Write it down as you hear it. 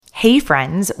Hey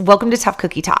friends, welcome to Tough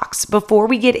Cookie Talks. Before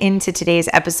we get into today's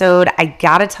episode, I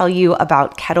gotta tell you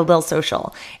about Kettlebell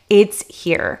Social. It's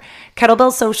here.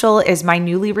 Kettlebell Social is my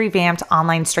newly revamped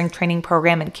online strength training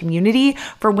program and community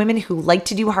for women who like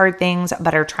to do hard things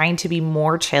but are trying to be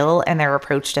more chill in their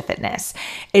approach to fitness.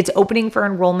 It's opening for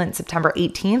enrollment September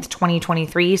 18th,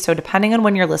 2023. So depending on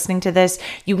when you're listening to this,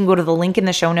 you can go to the link in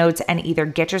the show notes and either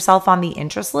get yourself on the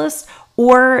interest list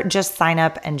or just sign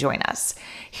up and join us.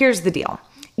 Here's the deal.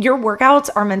 Your workouts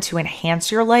are meant to enhance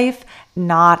your life,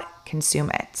 not consume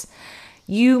it.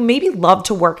 You maybe love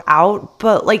to work out,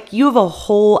 but you have a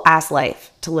whole ass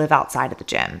life to live outside of the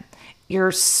gym.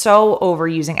 You're so over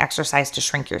using exercise to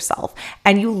shrink yourself,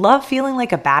 and you love feeling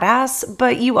like a badass,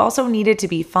 but you also need it to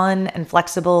be fun and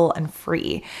flexible and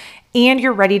free. And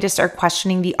you're ready to start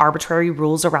questioning the arbitrary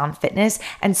rules around fitness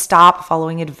and stop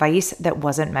following advice that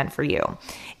wasn't meant for you.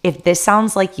 If this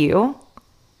sounds like you,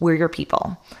 we're your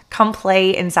people. Come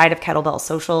play inside of Kettlebell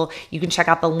Social. You can check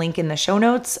out the link in the show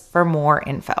notes for more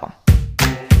info.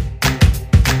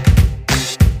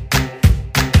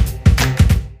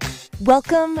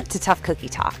 Welcome to Tough Cookie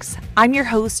Talks. I'm your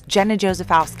host, Jenna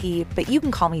Josephowski, but you can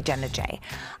call me Jenna J.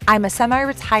 I'm a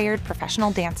semi-retired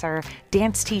professional dancer,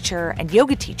 dance teacher, and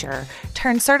yoga teacher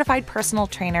turned certified personal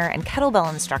trainer and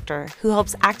kettlebell instructor who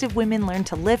helps active women learn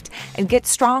to lift and get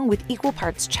strong with equal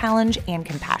parts challenge and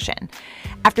compassion.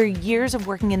 After years of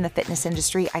working in the fitness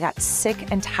industry, I got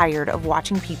sick and tired of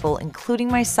watching people, including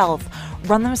myself,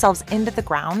 run themselves into the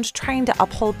ground trying to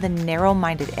uphold the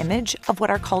narrow-minded image of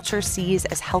what our culture sees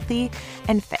as healthy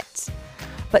and fit.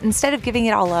 But instead of giving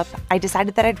it all up, I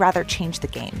decided that I'd rather change the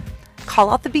game. Call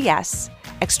out the BS,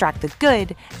 extract the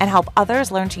good, and help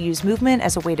others learn to use movement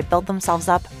as a way to build themselves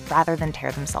up rather than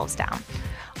tear themselves down.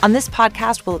 On this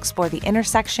podcast, we'll explore the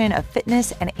intersection of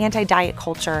fitness and anti-diet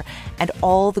culture and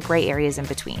all the gray areas in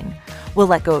between. We'll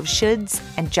let go of shoulds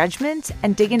and judgment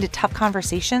and dig into tough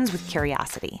conversations with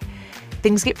curiosity.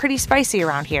 Things get pretty spicy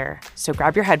around here, so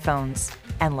grab your headphones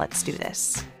and let's do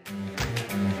this.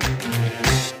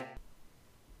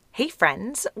 Hey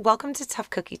friends, welcome to Tough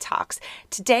Cookie Talks.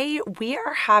 Today we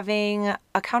are having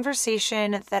a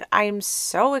conversation that I'm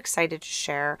so excited to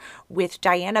share with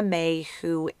Diana May,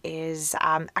 who is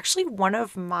actually one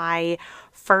of my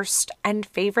first and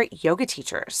favorite yoga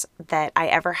teachers that I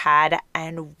ever had.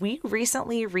 And we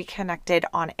recently reconnected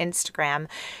on Instagram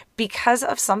because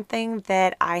of something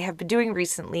that I have been doing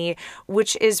recently,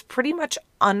 which is pretty much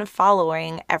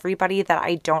unfollowing everybody that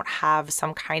I don't have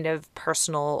some kind of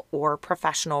personal or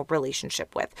professional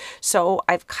relationship with. So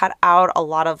I've cut out a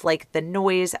lot of the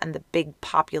noise and the big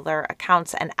popular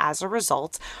accounts. And as a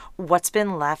result, what's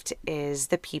been left is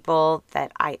the people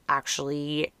that I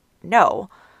actually know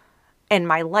in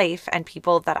my life and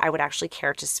people that I would actually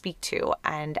care to speak to.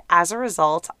 And as a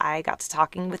result, I got to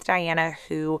talking with Diana,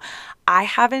 who I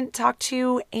haven't talked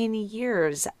to in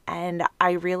years. And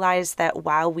I realized that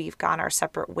while we've gone our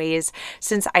separate ways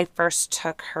since I first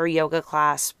took her yoga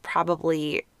class,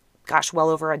 probably well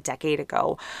over a decade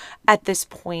ago, at this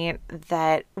point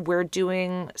that we're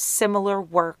doing similar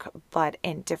work, but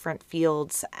in different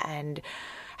fields and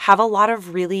have a lot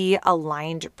of really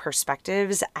aligned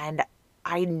perspectives. And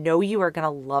I know you are going to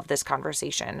love this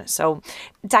conversation. So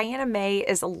Diana May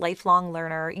is a lifelong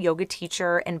learner, yoga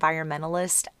teacher,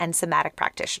 environmentalist, and somatic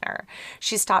practitioner.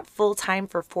 She's taught full-time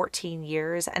for 14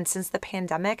 years, and since the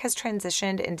pandemic has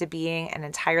transitioned into being an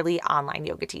entirely online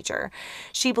yoga teacher.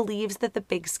 She believes that the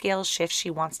big scale shifts she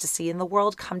wants to see in the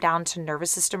world come down to nervous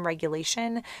system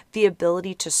regulation, the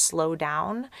ability to slow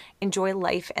down, enjoy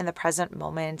life in the present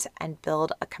moment, and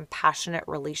build a compassionate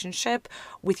relationship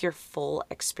with your full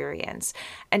experience.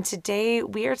 And today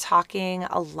we are talking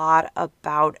a lot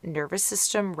about nervous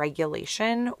system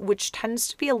regulation, which tends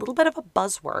to be a little bit of a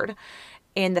buzzword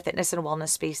in the fitness and wellness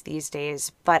space these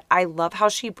days. But I love how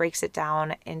she breaks it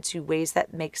down into ways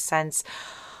that make sense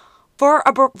for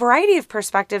a variety of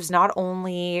perspectives, not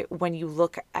only when you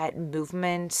look at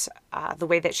movement, the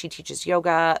way that she teaches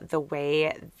yoga, the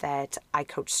way that I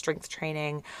coach strength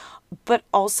training, but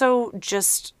also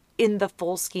just in the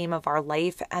full scheme of our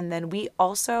life. And then we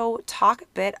also talk a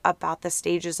bit about the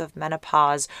stages of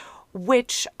menopause,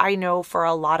 which I know for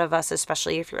a lot of us,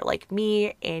 especially if you're like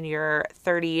me in your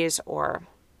 30s or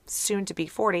soon to be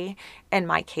 40, in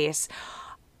my case,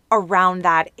 around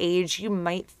that age, you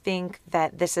might think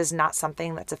that this is not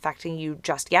something that's affecting you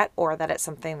just yet, or that it's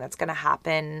something that's going to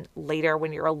happen later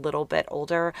when you're a little bit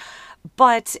older.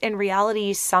 But in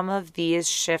reality, some of these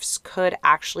shifts could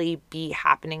actually be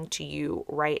happening to you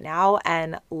right now.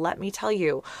 And let me tell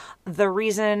you, the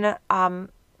reason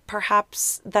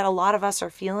perhaps that a lot of us are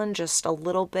feeling just a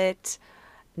little bit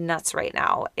nuts right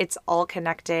now. It's all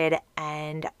connected,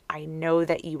 and I know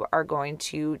that you are going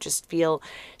to just feel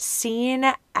seen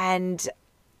and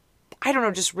I don't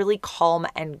know, just really calm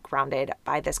and grounded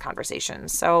by this conversation.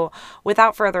 So,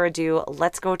 without further ado,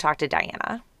 let's go talk to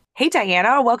Diana. Hey,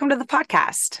 Diana, welcome to the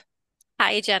podcast.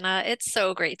 Hi, Jenna. It's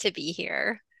so great to be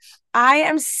here. I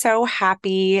am so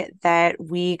happy that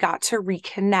we got to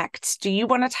reconnect. Do you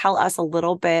want to tell us a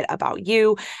little bit about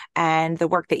you and the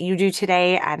work that you do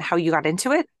today and how you got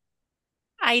into it?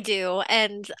 I do.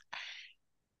 And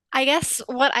I guess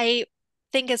what I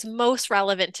think is most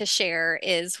relevant to share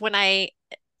is when I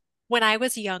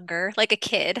was younger, like a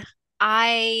kid,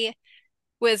 I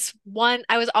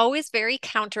I was always very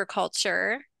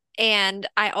counterculture, and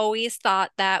I always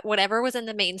thought that whatever was in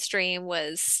the mainstream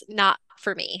was not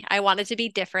for me. I wanted to be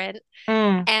different,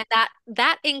 Mm, and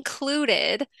that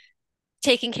included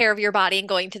taking care of your body and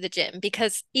going to the gym,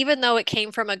 because even though it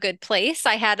came from a good place,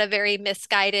 I had a very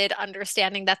misguided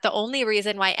understanding that the only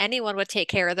reason why anyone would take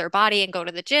care of their body and go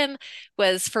to the gym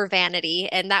was for vanity,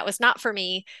 and that was not for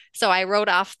me. So I wrote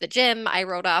off the gym, I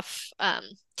wrote off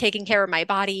taking care of my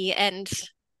body, and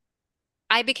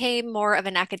I became more of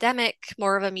an academic,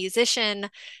 more of a musician,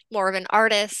 more of an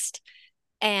artist.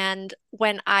 And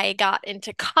when I got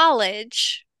into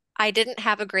college, I didn't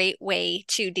have a great way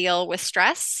to deal with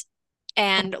stress,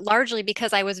 and largely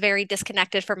because I was very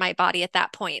disconnected from my body at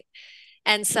that point.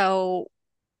 And so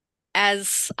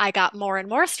as I got more and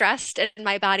more stressed and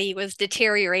my body was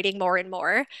deteriorating more and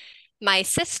more, my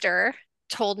sister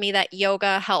told me that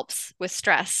yoga helps with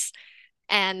stress.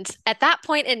 And at that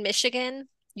point in Michigan,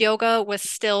 yoga was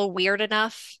still weird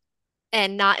enough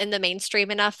and not in the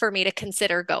mainstream enough for me to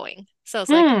consider going. So I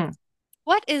was like, hmm.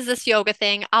 what is this yoga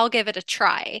thing? I'll give it a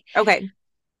try. Okay.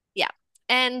 Yeah.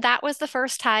 And that was the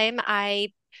first time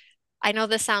I know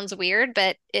this sounds weird,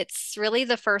 but it's really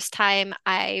the first time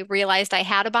I realized I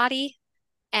had a body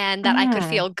and that I could Mm.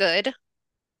 feel good.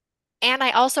 And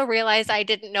I also realized I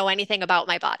didn't know anything about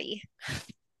my body.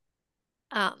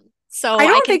 So I I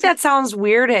don't can think tell, that sounds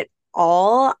weird at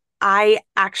all. I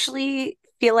actually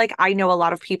feel like I know a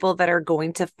lot of people that are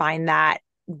going to find that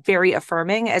very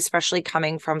affirming, especially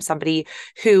coming from somebody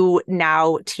who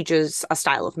now teaches a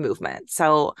style of movement.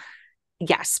 So,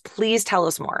 yes, please tell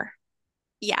us more.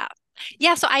 yeah.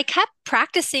 Yeah, so I kept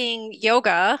practicing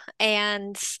yoga,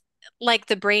 and like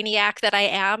the brainiac that I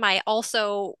am, I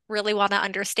also really want to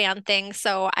understand things.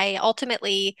 So I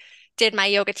ultimately did my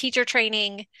yoga teacher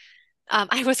training.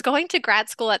 I was going to grad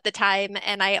school at the time,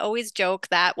 and I always joke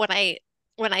that when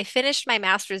I finished my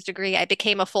master's degree, I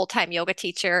became a full-time yoga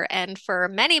teacher. And for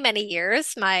many, many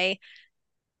years, my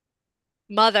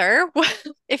mother,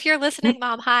 if you're listening,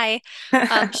 Mom, hi,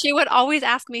 she would always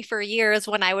ask me for years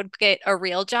when I would get a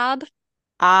real job.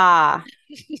 Ah,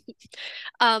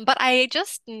 But I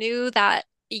just knew that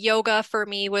yoga for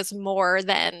me was more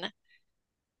than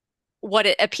what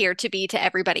it appeared to be to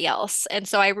everybody else. And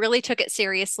so I really took it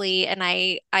seriously, and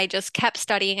I just kept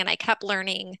studying and I kept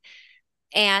learning.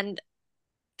 And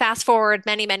fast forward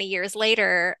many, many years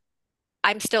later,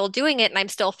 I'm still doing it and I'm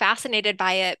still fascinated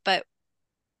by it, but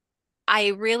I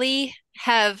really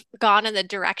have gone in the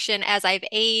direction as I've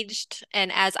aged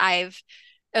and as I've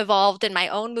evolved in my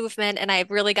own movement, and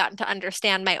I've really gotten to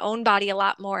understand my own body a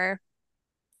lot more.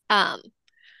 Um,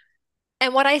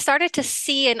 and what I started to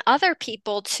see in other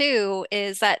people too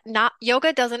is that not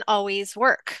yoga doesn't always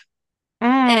work.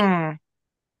 And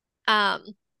mm, um,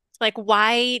 like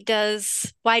why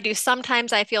do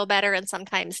sometimes I feel better and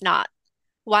sometimes not?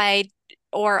 Why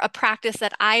or a practice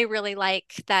that I really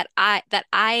like that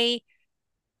I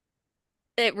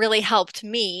it really helped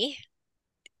me,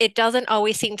 it doesn't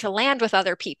always seem to land with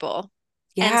other people.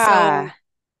 And yeah, so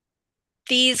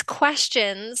these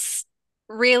questions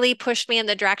really pushed me in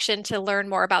the direction to learn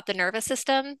more about the nervous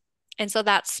system. And so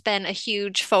that's been a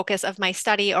huge focus of my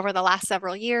study over the last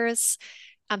several years.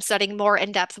 I'm studying more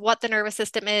in depth what the nervous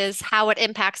system is, how it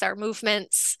impacts our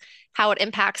movements, how it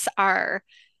impacts our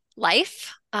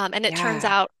life. And it turns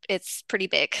yeah. out it's pretty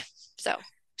big. So,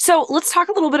 So let's talk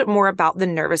a little bit more about the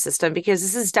nervous system because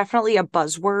this is definitely a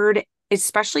buzzword,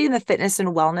 especially in the fitness and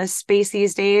wellness space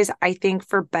these days. I think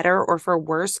for better or for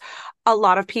worse, a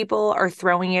lot of people are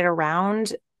throwing it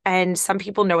around. And some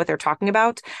people know what they're talking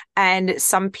about, and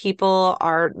some people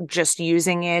are just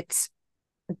using it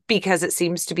because it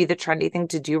seems to be the trendy thing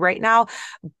to do right now.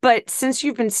 But since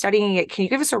you've been studying it, can you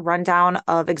give us a rundown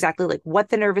of exactly like what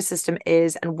the nervous system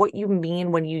is and what you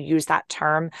mean when you use that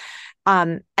term?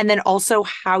 And then also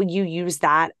how you use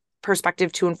that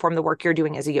perspective to inform the work you're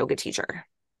doing as a yoga teacher.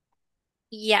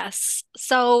 yes.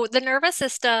 So the nervous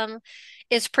system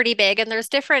is pretty big, and there's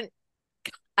different,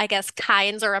 I guess,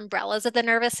 kinds or umbrellas of the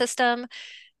nervous system.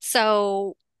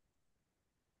 So,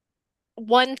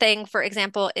 one thing, for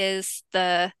example, is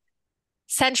the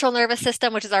central nervous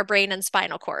system, which is our brain and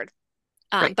spinal cord.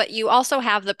 Right. But you also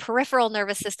have the peripheral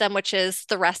nervous system, which is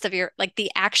the rest of your, like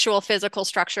the actual physical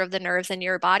structure of the nerves in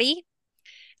your body.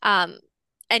 Um,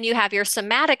 and you have your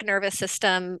somatic nervous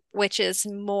system, which is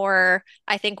more,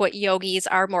 I think, what yogis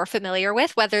are more familiar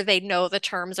with, whether they know the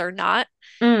terms or not,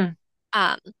 Mm,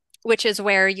 um, which is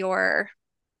where you're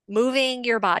moving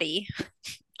your body.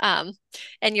 Um,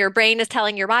 and your brain is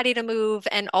telling your body to move,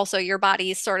 and also your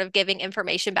body's sort of giving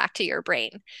information back to your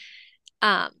brain.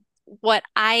 Um, what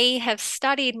I have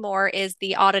studied more is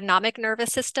the autonomic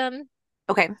nervous system,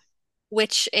 okay.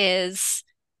 which is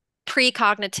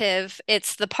precognitive.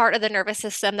 It's the part of the nervous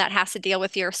system that has to deal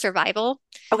with your survival.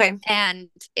 Okay. And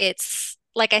it's,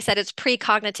 like I said, it's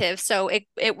precognitive. So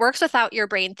it works without your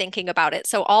brain thinking about it.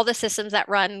 So all the systems that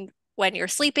run when you're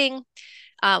sleeping,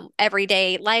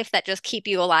 everyday life that just keep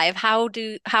you alive. How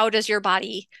does your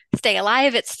body stay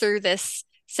alive? It's through this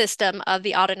system of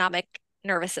the autonomic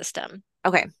nervous system.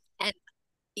 Okay. And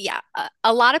yeah,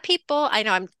 a lot of people, I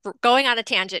know I'm going on a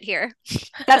tangent here.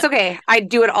 That's okay. I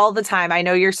do it all the time. I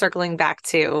know you're circling back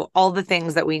to all the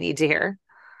things that we need to hear.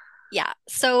 Yeah.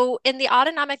 So in the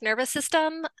autonomic nervous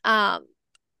system,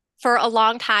 for a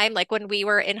long time, like when we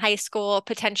were in high school,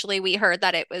 potentially we heard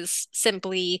that it was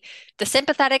simply the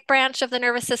sympathetic branch of the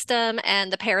nervous system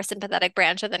and the parasympathetic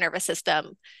branch of the nervous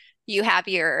system. You have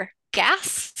your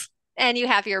gas and you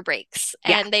have your brakes,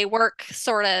 Yeah. and they work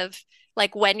sort of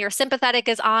like when your sympathetic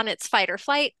is on, it's fight or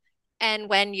flight. And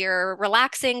when you're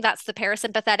relaxing, that's the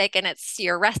parasympathetic, and it's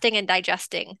you're resting and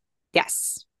digesting,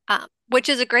 Yes. which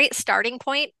is a great starting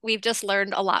point. We've just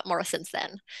learned a lot more since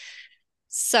then.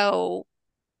 So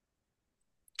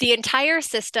the entire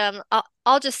system,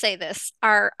 I'll just say this,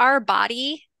 our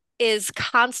body is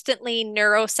constantly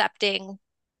neurocepting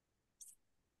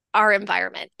our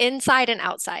environment, inside and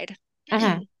outside.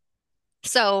 Hmm.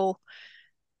 So,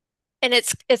 and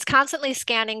it's constantly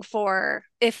scanning for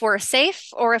if we're safe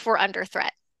or if we're under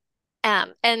threat.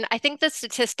 And I think the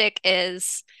statistic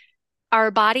is our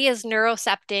body is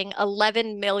neurocepting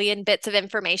 11 million bits of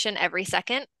information every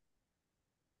second.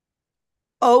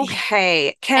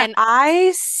 Okay. Can And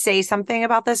I say something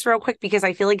about this real quick? Because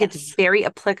I feel like it's yes, very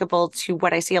applicable to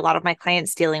what I see a lot of my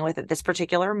clients dealing with at this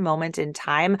particular moment in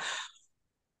time,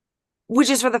 which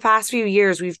is for the past few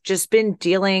years, we've just been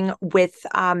dealing with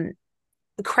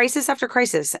crisis after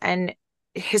crisis and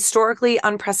historically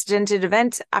unprecedented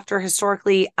event after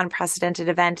historically unprecedented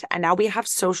event. And now we have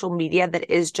social media that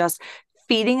is just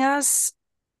feeding us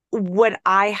what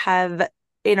I have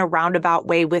in a roundabout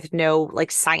way with no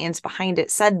like science behind it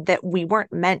said that we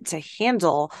weren't meant to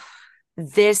handle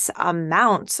this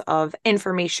amount of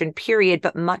information, period,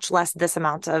 but much less this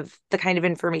amount of the kind of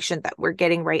information that we're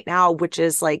getting right now, which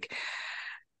is like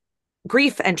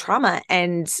grief and trauma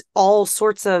and all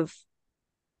sorts of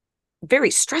very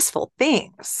stressful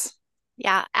things.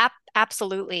 yeah,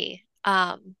 absolutely.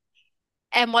 And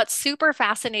what's super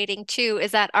fascinating too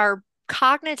is that our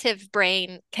cognitive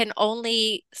brain can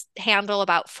only handle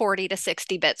about 40 to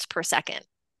 60 bits per second.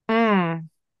 Mm,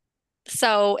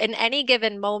 So in any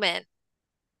given moment,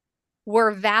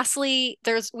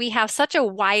 we have such a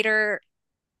wider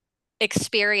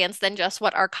experience than just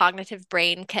what our cognitive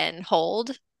brain can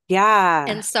hold. yeah.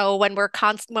 And so when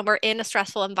we're in a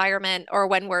stressful environment, or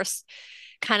when we're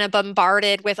kind of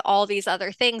bombarded with all these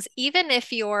other things, even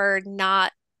if you're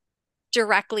not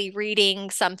directly reading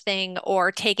something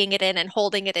or taking it in and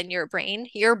holding it in your brain,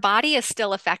 your body is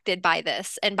still affected by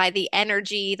this and by the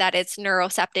energy that it's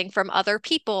neurocepting from other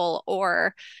people,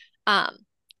 or um,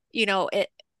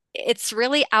 it's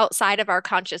really outside of our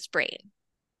conscious brain.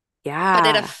 But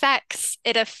Yeah.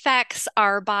 it affects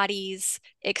our body's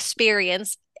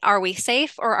experience. Are we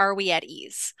safe or are we at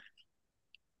ease?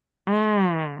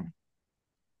 Mm,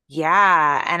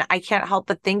 yeah. And I can't help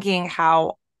but thinking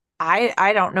how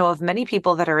I don't know of many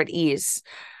people that are at ease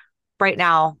right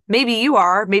now. Maybe you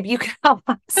are. Maybe you can help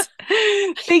us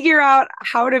figure out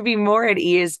how to be more at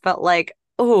ease. But like,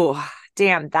 oh,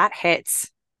 damn, that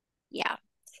hits. Yeah.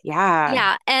 Yeah.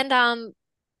 Yeah. And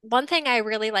one thing I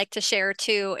really like to share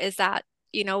too is that,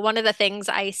 one of the things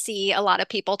I see a lot of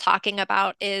people talking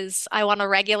about is I want to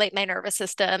regulate my nervous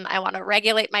system. I want to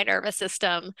regulate my nervous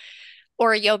system.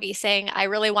 Or a yogi saying, I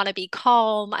really want to be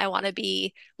calm. I want to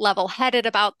be level-headed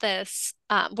about this,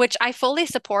 which I fully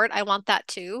support. I want that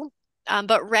too.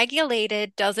 But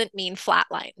regulated doesn't mean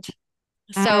flatlined.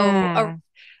 So Mm,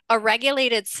 a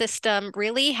regulated system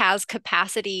really has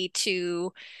capacity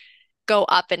to go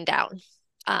up and down.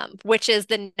 which is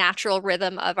the natural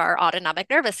rhythm of our autonomic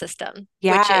nervous system,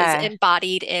 which is Yeah.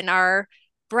 embodied in our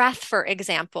breath, for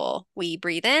example. We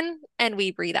breathe in and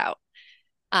we breathe out.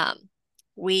 Um,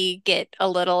 we get a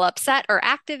little upset or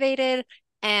activated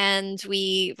and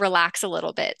we relax a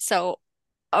little bit. So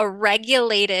a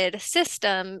regulated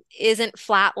system isn't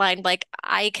flatlined like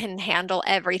I can handle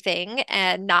everything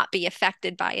and not be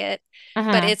affected by it,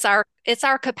 but Mm-hmm. it's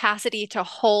our capacity to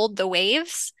hold the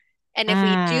waves. And if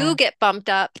we do Mm. get bumped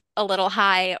up a little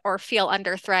high or feel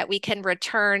under threat, we can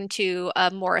return to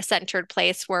a more centered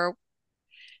place where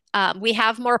we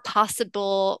have more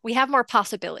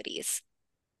possibilities.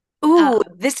 Ooh, Um,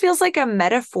 this feels like a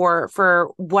metaphor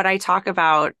for what I talk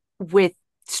about with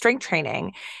strength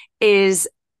training is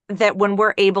that when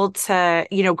we're able to,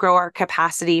 grow our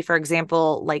capacity, for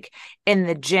example, like in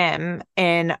the gym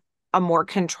in a more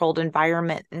controlled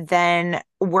environment, then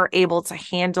we're able to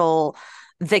handle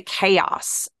the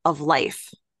chaos of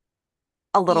life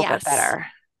a little bit yes. better.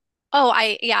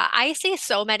 Yeah, I see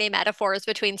so many metaphors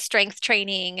between strength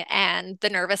training and the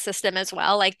nervous system as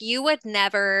well. Like you would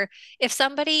never, if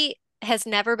somebody has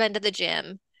never been to the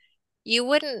gym, you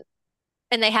wouldn't,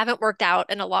 and they haven't worked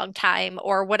out in a long time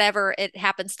or whatever it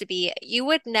happens to be, you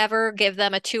would never give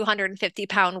them a 250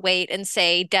 pound weight and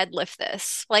say, deadlift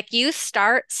this. Like you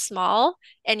start small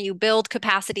and you build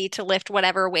capacity to lift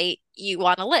whatever weight you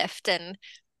want to lift. And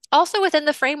also within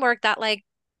the framework that, like,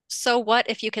 so what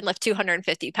if you can lift 250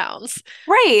 pounds?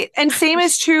 Right. And same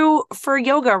is true for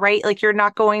yoga, right? Like you're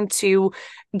not going to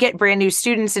get brand new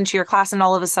students into your class and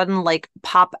all of a sudden like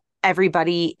pop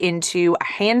everybody into a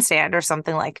handstand or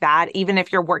something like that. Even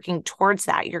if you're working towards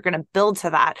that, you're going to build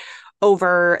to that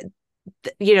over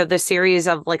the series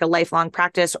of like a lifelong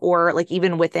practice or like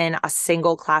even within a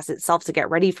single class itself to get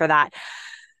ready for that.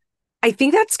 I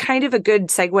think that's kind of a good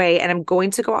segue, and I'm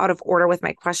going to go out of order with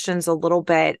my questions a little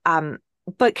bit.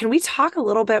 But can we talk a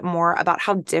little bit more about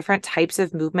how different types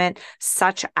of movement,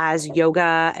 such as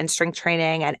yoga and strength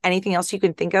training and anything else you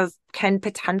can think of, can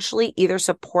potentially either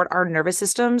support our nervous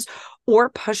systems or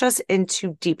push us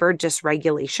into deeper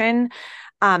dysregulation?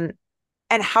 Um,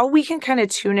 and how we can kind of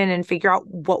tune in and figure out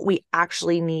what we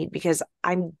actually need because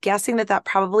I'm guessing that that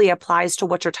probably applies to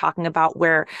what you're talking about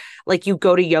where like you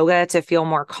go to yoga to feel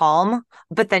more calm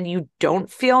but then you don't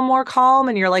feel more calm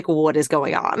and you're like what is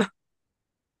going on.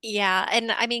 Yeah,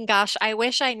 and I mean, gosh, I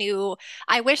wish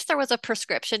there was a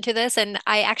prescription to this. And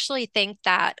I actually think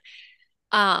that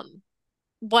um,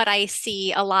 what I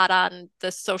see a lot on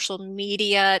the social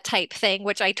media type thing,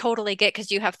 which I totally get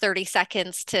because you have 30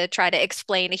 seconds to try to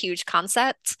explain a huge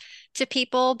concept to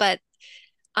people, but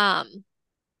um,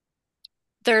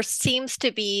 there seems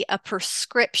to be a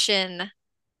prescription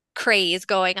craze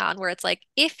going on where it's like,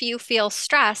 if you feel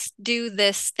stressed, do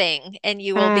this thing and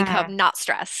you will Mm, become not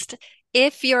stressed.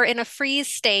 If you're in a freeze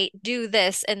state, do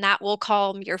this and that will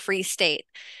calm your freeze state.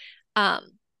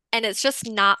 Um, and it's just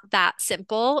not that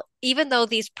simple, even though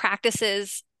these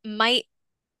practices might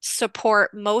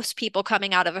support most people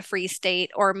coming out of a freeze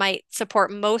state or might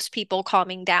support most people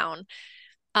calming down.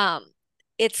 Um,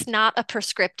 it's not a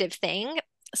prescriptive thing.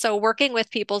 So working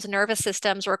with people's nervous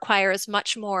systems requires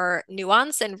much more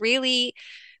nuance and really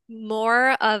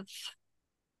more of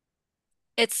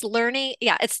it's learning.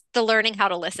 Yeah, it's the learning how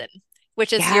to listen,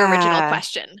 which is your original yeah.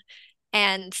 question.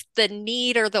 And the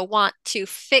need or the want to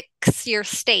fix your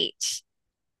state,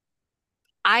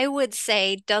 I would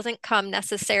say, doesn't come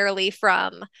necessarily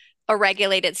from a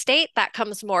regulated state. That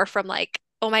comes more from like,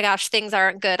 oh my gosh, things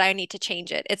aren't good. I need to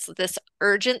change it. It's this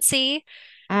urgency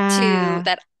to Mm,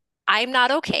 that I'm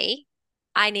not okay.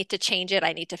 I need to change it.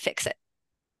 I need to fix it.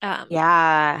 Um,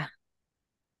 yeah.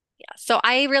 yeah. So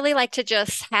I really like to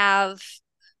just have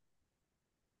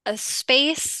a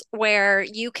space where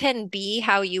you can be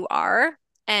how you are.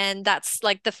 And that's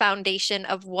like the foundation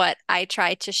of what I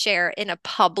try to share in a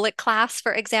public class,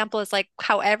 for example, is like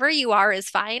however you are is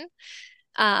fine.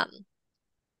 Um,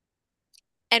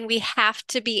 and we have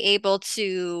to be able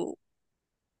to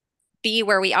be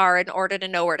where we are in order to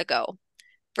know where to go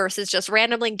versus just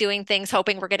randomly doing things,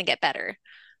 hoping we're going to get better.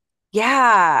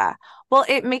 Yeah. Well,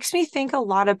 it makes me think a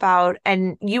lot about,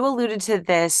 and you alluded to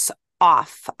this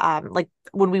off, like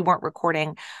when we weren't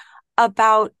recording,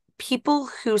 about people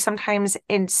who sometimes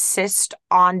insist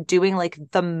on doing like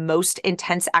the most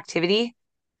intense activity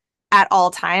at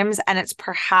all times. And it's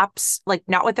perhaps like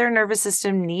not what their nervous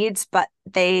system needs, but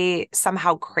they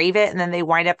somehow crave it and then they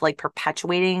wind up like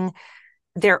perpetuating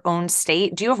their own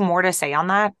state. Do you have more to say on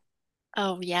that?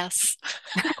 Oh, yes.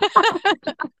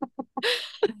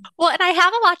 Well, and I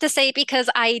have a lot to say because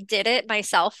I did it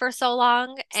myself for so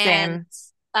long. And Same.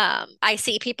 I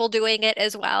see people doing it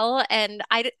as well. And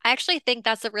I actually think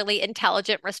that's a really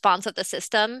intelligent response of the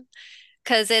system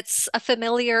because it's a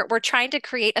familiar, we're trying to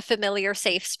create a familiar,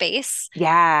 safe space.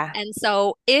 Yeah. And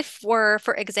so if we're,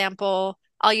 for example,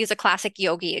 I'll use a classic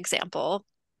yogi example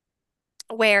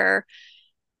where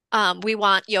we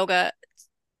want yoga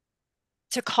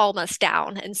to calm us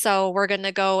down. And so we're going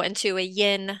to go into a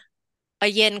yin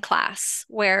class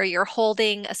where you're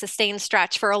holding a sustained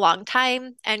stretch for a long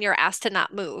time and you're asked to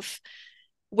not move,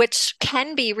 which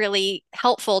can be really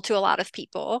helpful to a lot of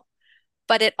people,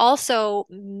 but it also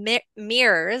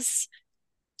mirrors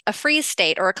a freeze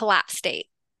state or a collapse state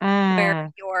where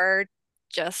Mm, you're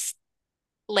just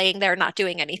laying there not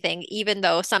doing anything, even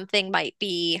though something might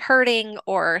be hurting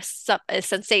or a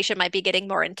sensation might be getting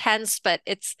more intense. But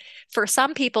it's for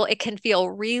some people, it can feel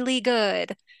really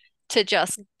good to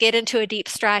just get into a deep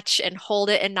stretch and hold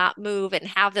it and not move and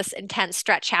have this intense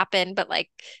stretch happen, but like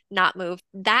not move.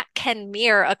 That can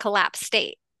mirror a collapse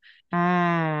state.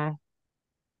 mm,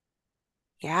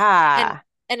 And yeah.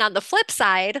 and on the flip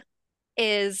side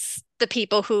is the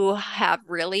people who have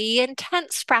really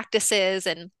intense practices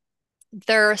and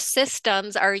their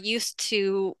systems are used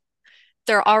to,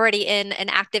 they're already in an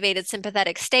activated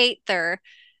sympathetic state. They're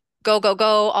go, go,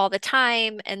 go all the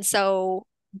time. And so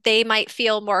they might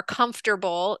feel more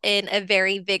comfortable in a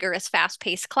very vigorous,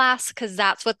 fast-paced class because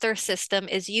that's what their system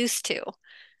is used to.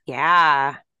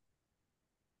 Yeah.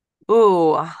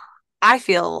 Ooh, I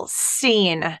feel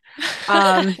seen.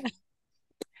 Um,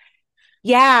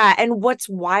 yeah, and what's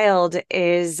wild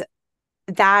is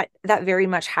that very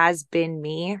much has been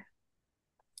me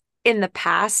in the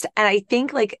past. And I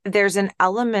think like there's an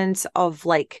element of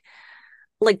like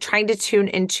trying to tune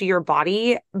into your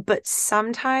body, but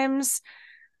sometimes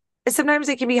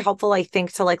it can be helpful, I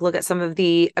think, to like look at some of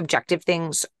the objective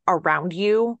things around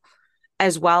you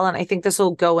as well. And I think this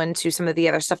will go into some of the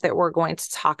other stuff that we're going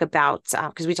to talk about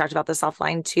because we talked about this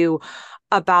offline too,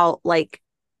 about like,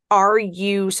 are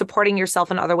you supporting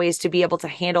yourself in other ways to be able to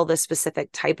handle this specific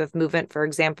type of movement? For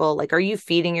example, like, are you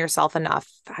feeding yourself enough?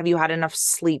 Have you had enough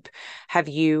sleep? Have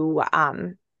you,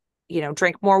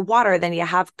 drink more water than you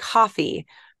have coffee?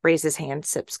 Raise his hand,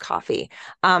 sips coffee.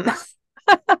 Um,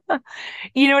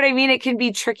 you know what I mean? It can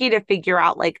be tricky to figure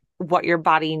out like what your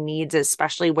body needs,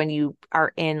 especially when you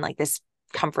are in like this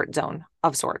comfort zone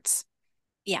of sorts.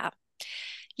 Yeah.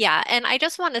 Yeah. And I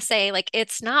just want to say, like,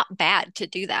 it's not bad to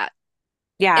do that.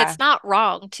 Yeah. It's not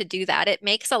wrong to do that. It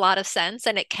makes a lot of sense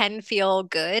and it can feel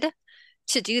good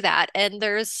to do that. And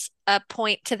there's a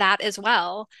point to that as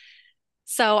well.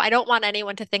 So I don't want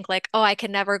anyone to think like, oh, I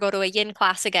can never go to a yin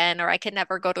class again, or I can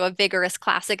never go to a vigorous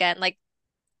class again.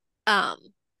 Um,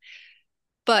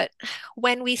 but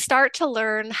when we start to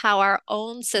learn how our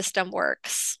own system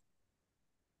works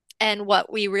and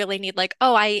what we really need, like,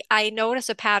 oh, I notice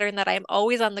a pattern that I'm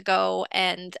always on the go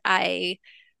and I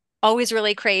always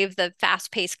really crave the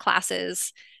fast-paced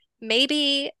classes.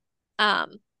 Maybe,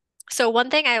 um, so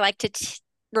one thing I like to t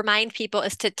remind people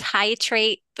is to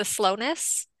titrate the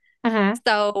slowness. Hmm.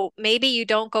 So maybe you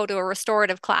don't go to a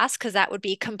restorative class because that would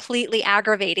be completely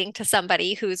aggravating to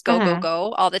somebody who's go, go, Hmm.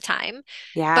 go all the time.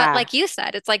 But Yeah. like you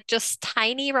said, it's like just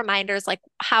tiny reminders like,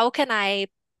 how can I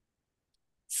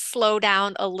slow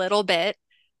down a little bit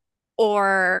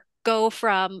or go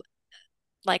from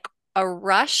like a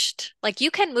rushed, like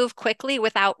you can move quickly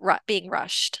without ru being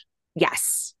rushed.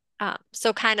 Yes.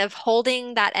 So kind of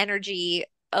holding that energy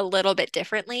a little bit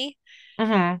differently.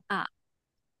 Hmm. Uh,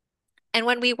 and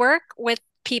when we work with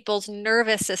people's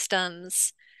nervous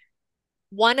systems,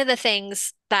 one of the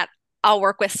things that I'll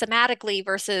work with somatically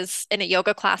versus in a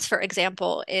yoga class, for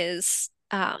example, is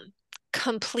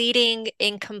completing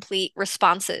incomplete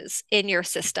responses in your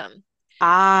system.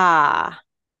 Ah.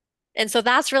 And so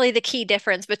that's really the key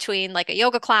difference between like a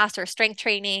yoga class or strength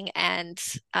training and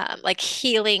like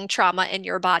healing trauma in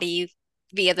your body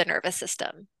via the nervous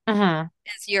system. Hmm.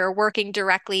 Is you're working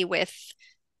directly with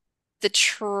the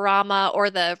trauma or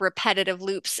the repetitive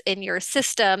loops in your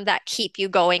system that keep you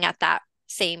going at that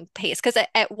same pace. Because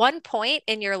at one point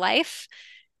in your life,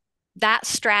 that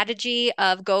strategy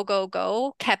of go, go,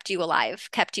 go kept you alive,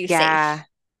 kept you safe. Yeah.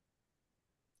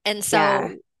 And Yeah.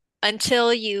 so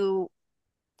until you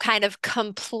kind of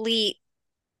complete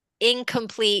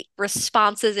incomplete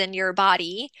responses in your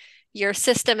body, your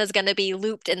system is going to be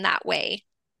looped in that way.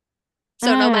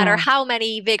 So no matter Mm. how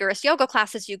many vigorous yoga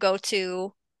classes you go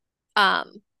to,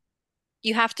 um,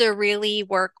 you have to really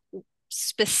work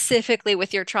specifically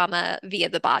with your trauma via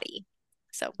the body.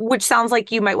 So, Which sounds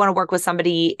like you might want to work with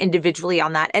somebody individually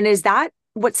on that. And is that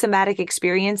what somatic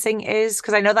experiencing is?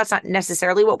 Because I know that's not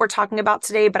necessarily what we're talking about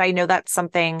today, but I know that's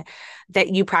something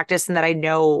that you practice and that I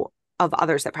know of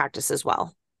others that practice as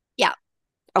well. Yeah.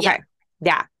 Yeah. Okay.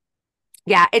 Yeah.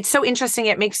 Yeah. It's so interesting.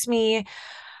 It makes me,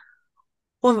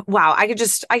 well, wow, I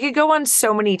could go on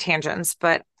so many tangents,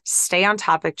 but stay on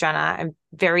topic, Jenna. I'm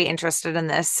very interested in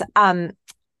this.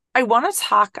 I want to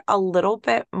talk a little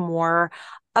bit more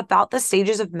about the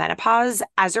stages of menopause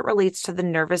as it relates to the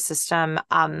nervous system,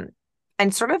 and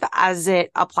sort of as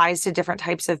it applies to different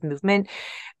types of movement,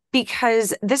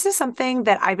 because this is something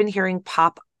that I've been hearing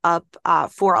pop up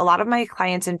for a lot of my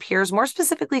clients and peers, more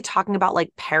specifically talking about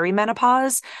like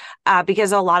perimenopause,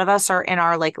 because a lot of us are in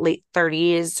our like late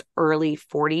 30s, early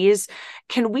 40s.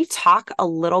 Can we talk a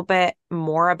little bit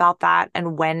more about that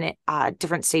and when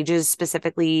different stages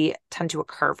specifically tend to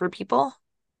occur for people?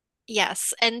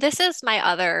 Yes. And this is my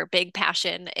other big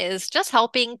passion is just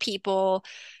helping people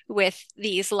with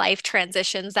these life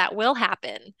transitions that will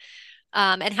happen.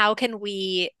 And how can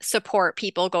we support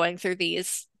people going through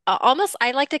these? Almost,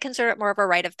 I like to consider it more of a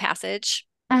rite of passage.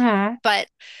 Hmm. But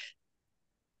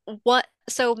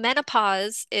so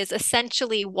menopause is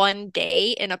essentially one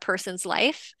day in a person's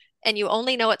life, and you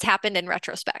only know what's happened in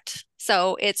retrospect.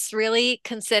 So it's really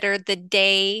considered the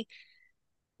day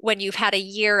when you've had a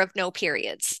year of no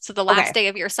periods. So the last Okay, day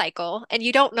of your cycle, and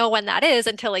you don't know when that is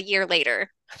until a year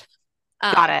later.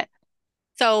 got Um, it.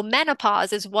 so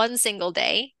menopause is one single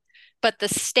day, but the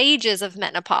stages of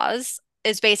menopause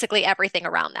is basically everything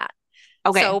around that.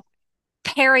 Okay. So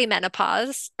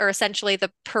perimenopause, or essentially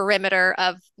the perimeter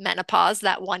of menopause,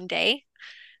 that one day.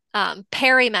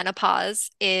 Perimenopause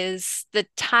is the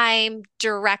time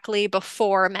directly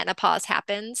before menopause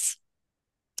happens.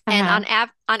 And Hmm.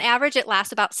 on average, it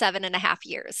lasts about 7.5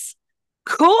 years.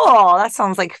 Cool. That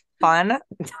sounds like fun.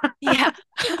 Yeah.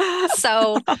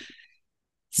 So,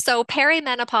 so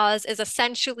perimenopause is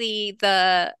essentially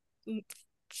the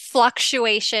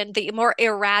fluctuation, the more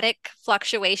erratic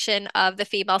fluctuation of the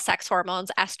female sex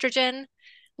hormones estrogen,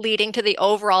 leading to the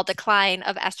overall decline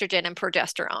of estrogen and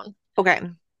progesterone. Okay.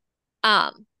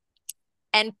 Um,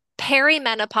 and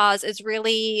perimenopause is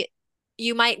really,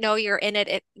 you might know you're in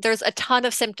it. There's a ton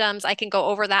of symptoms. I can go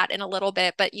over that in a little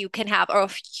bit, but you can have a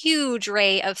huge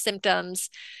array of symptoms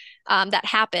that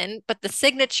happen. But the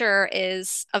signature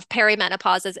is of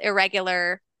perimenopause is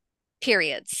irregular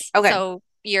periods. Okay. So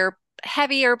you're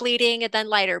heavier bleeding and then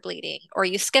lighter bleeding, or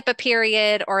you skip a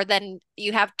period, or then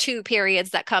you have two periods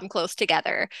that come close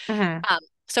together. Hmm.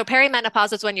 So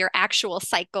perimenopause is when your actual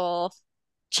cycle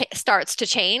starts to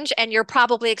change, and you're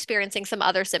probably experiencing some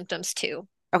other symptoms too.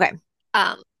 Okay.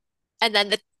 Um, and then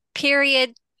the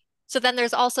period, so then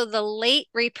there's also the late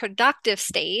reproductive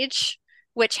stage,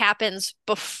 which happens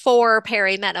before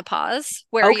perimenopause,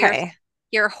 where Okay.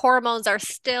 your hormones are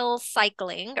still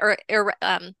cycling, or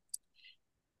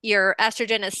your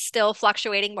estrogen is still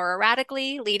fluctuating more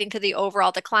erratically, leading to the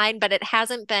overall decline, but it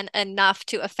hasn't been enough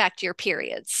to affect your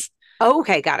periods.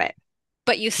 Okay, got it.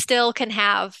 But you still can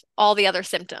have all the other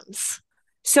symptoms.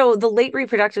 So the late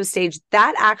reproductive stage,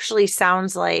 that actually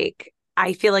sounds like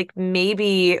I feel like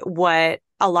maybe what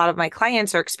a lot of my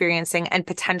clients are experiencing and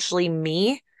potentially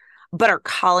me, but are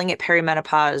calling it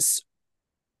perimenopause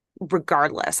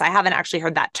regardless. I haven't actually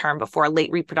heard that term before,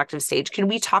 late reproductive stage. Can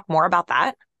we talk more about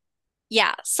that?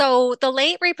 Yeah, so the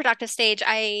late reproductive stage,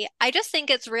 I just think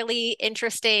it's really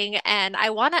interesting, and I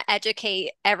want to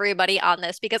educate everybody on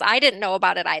this because I didn't know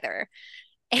about it either.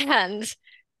 And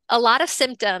a lot of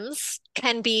symptoms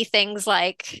can be things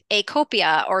like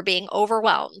acopia or being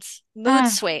overwhelmed,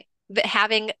 Mm,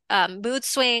 having mood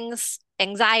swings,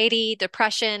 anxiety,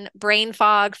 depression, brain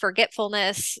fog,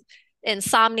 forgetfulness,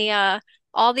 insomnia,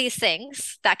 all these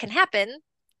things that can happen.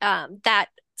 That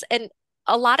and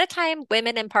a lot of time,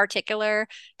 women in particular,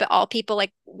 but all people,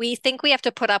 like, we think we have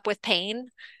to put up with pain,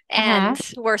 and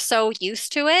hmm. we're so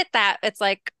used to it that it's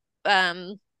like,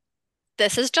 um,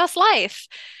 this is just life.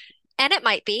 And it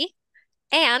might be.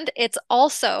 And it's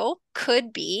also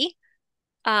could be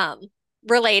um,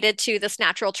 related to this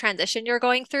natural transition you're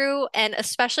going through. And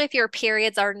especially if your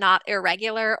periods are not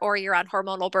irregular, or you're on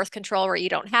hormonal birth control where you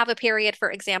don't have a period, for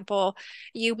example,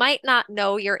 you might not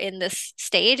know you're in this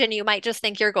stage, and you might just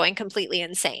think you're going completely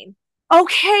insane.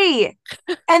 Okay.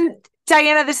 And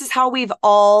Diana, this is how we've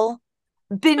all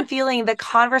been feeling the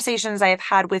conversations I have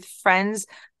had with friends,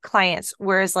 clients,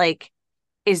 whereas like,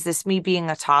 is this me being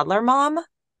a toddler mom?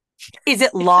 Is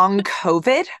it long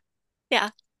COVID? Yeah.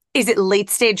 Is it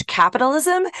late stage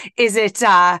capitalism? Is it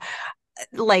Yeah.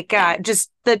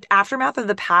 just the aftermath of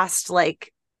the past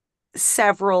like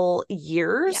several Yeah.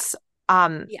 years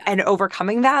Yeah. and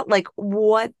overcoming that? Like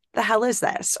what the hell is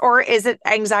this? Or is it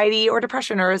anxiety or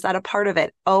depression or is that a part of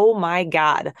it? Oh my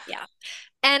God. Yeah.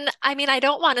 And I mean, I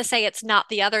don't want to say it's not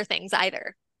the other things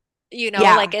either.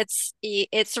 Yeah. like it's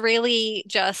really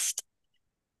just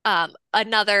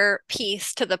another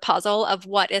piece to the puzzle of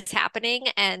what is happening.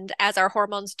 And as our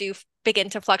hormones do begin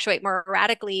to fluctuate more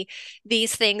erratically,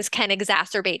 these things can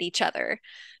exacerbate each other.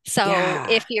 So Yeah.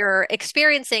 if you're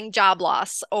experiencing job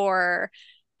loss or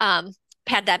um,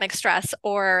 pandemic stress,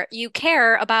 or you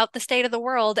care about the state of the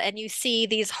world and you see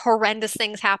these horrendous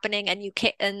things happening and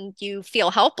you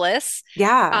feel helpless,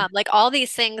 Yeah. like all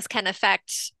these things can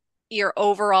affect your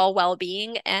overall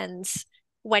well-being. And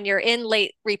when you're in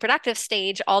late reproductive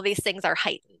stage, all these things are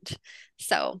heightened.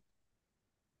 So,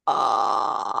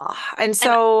 And and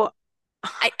so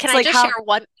can it's I like just how share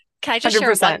one, can I just share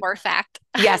one 100%. more fact?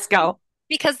 Yes, go.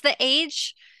 Because the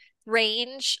age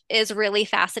range is really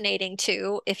fascinating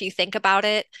too, if you think about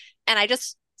it. And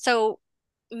so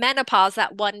menopause,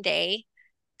 that one day,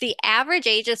 the average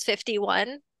age is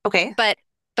 51, Okay. but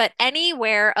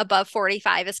anywhere above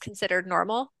 45 is considered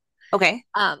normal. Okay.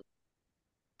 Um,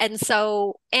 and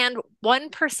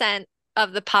 1%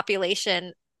 of the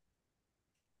population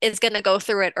is going to go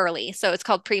through it early. So it's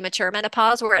called premature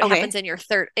menopause, where it Okay. happens in your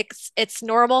third. It's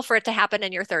normal for it to happen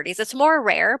in your 30s. It's more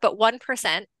rare, but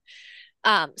 1%.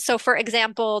 So for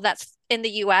example, that's in the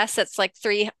US, it's like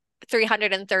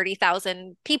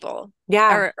 330,000 people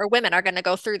Yeah. or women are going to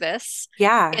go through this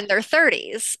Yeah. in their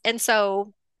 30s. And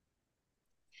so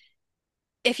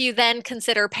if you then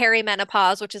consider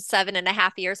perimenopause, which is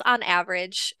 7.5 years on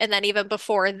average, and then even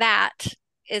before that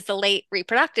is the late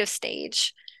reproductive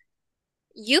stage,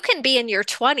 you can be in your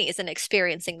 20s and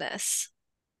experiencing this.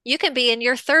 You can be in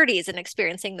your 30s and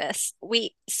experiencing this.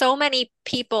 So many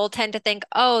people tend to think,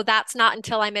 oh, that's not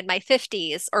until I'm in my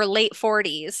 50s or late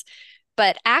 40s,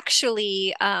 but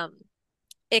actually,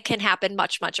 it can happen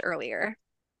much, much earlier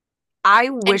I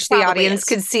and wish the probably audience is.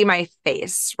 could see my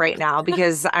face right now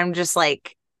because I'm just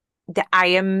like, I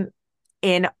am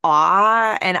in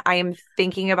awe and I am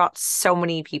thinking about so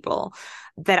many people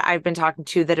that I've been talking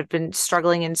to that have been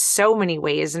struggling in so many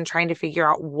ways and trying to figure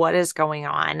out what is going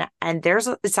on. And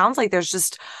it sounds like there's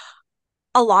just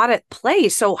a lot at play.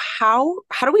 So how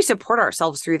do we support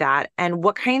ourselves through that? And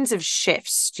what kinds of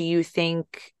shifts do you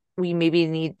think we maybe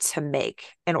need to make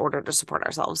in order to support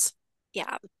ourselves?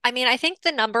 Yeah. I mean, I think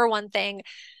the number one thing,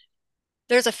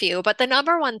 there's a few, but the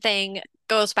number one thing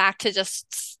goes back to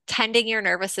just tending your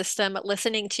nervous system,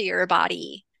 listening to your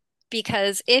body.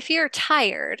 Because if you're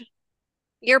tired,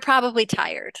 you're probably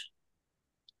tired.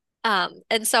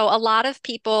 And so a lot of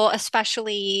people,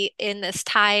 especially in this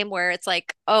time where it's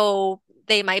like, oh,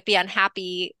 they might be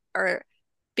unhappy or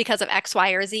because of X,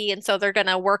 Y, or Z, and so they're going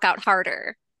to work out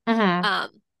harder. Hmm. Um,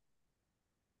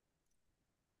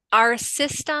 our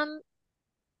system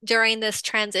during this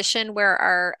transition where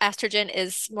our estrogen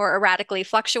is more erratically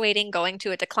fluctuating, going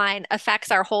to a decline, affects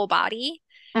our whole body.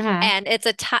 Hmm. And it's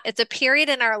a period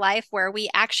in our life where we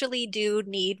actually do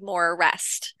need more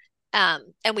rest.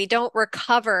 And we don't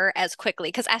recover as quickly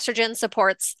because estrogen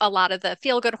supports a lot of the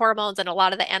feel-good hormones and a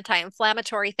lot of the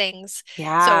anti-inflammatory things.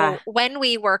 Yeah. So when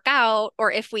we work out,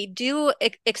 or if we do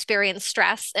experience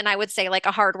stress, and I would say like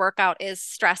a hard workout is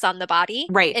stress on the body,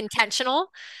 Right. intentional,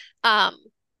 um,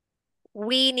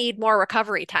 we need more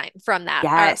recovery time from that.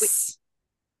 Yes.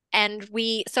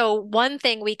 So one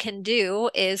thing we can do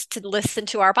is to listen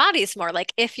to our bodies more.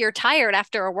 Like if you're tired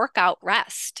after a workout,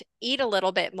 rest, eat a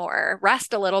little bit more,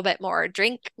 rest a little bit more,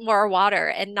 drink more water,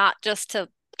 and not just to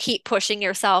keep pushing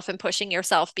yourself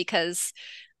because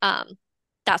um,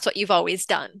 that's what you've always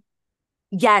done.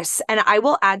 Yes. And I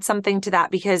will add something to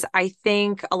that because I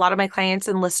think a lot of my clients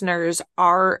and listeners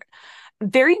are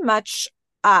very much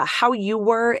how you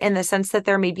were in the sense that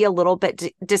they're maybe a little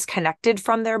bit disconnected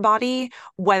from their body,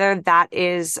 whether that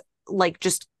is like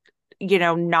just,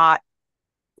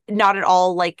 not at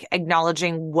all like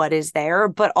acknowledging what is there.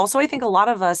 But also, I think a lot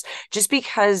of us, just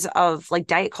because of like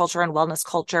diet culture and wellness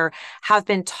culture, have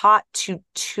been taught to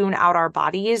tune out our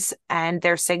bodies and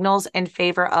their signals in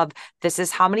favor of this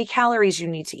is how many calories you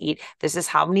need to eat. This is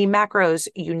how many macros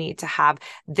you need to have.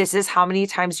 This is how many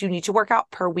times you need to work out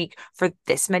per week for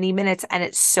this many minutes. And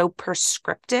it's so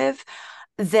prescriptive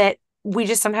that we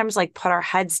just sometimes like put our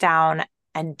heads down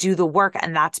and do the work.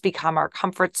 And that's become our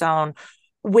comfort zone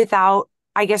without,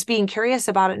 I guess, being curious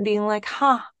about it and being like,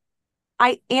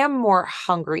 I am more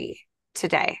hungry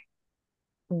today.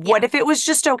 What Yeah. if it was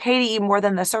just okay to eat more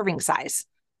than the serving size?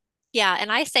 Yeah,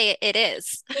 and I say it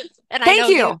is. And I Thank know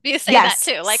you. you say that Yes,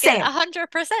 too. Like same.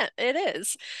 100% it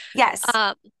is. Yes.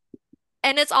 Um,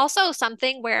 And it's also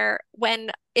something where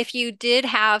if you did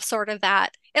have sort of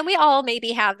that, and we all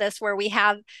maybe have this where we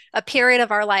have a period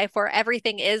of our life where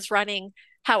everything is running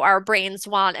how our brains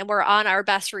want and we're on our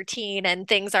best routine and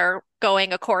things are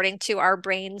going according to our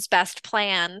brain's best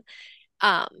plan.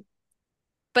 Um,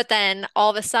 but then all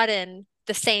of a sudden,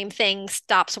 the same thing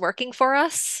stops working for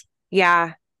us.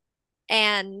 Yeah.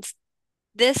 And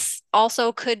this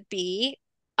also could be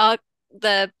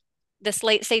the this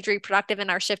late stage reproductive and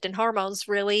our shift in hormones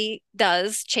really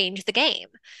does change the game.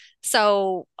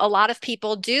 So a lot of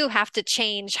people do have to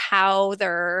change how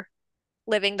they're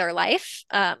living their life.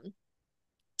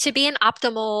 To be in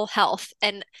optimal health.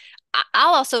 And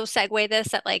I'll also segue this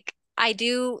that like I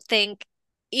do think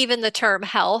even the term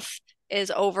health is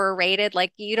overrated.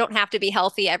 Like you don't have to be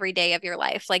healthy every day of your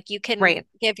life. Like you can Right.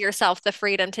 give yourself the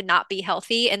freedom to not be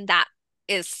healthy, and that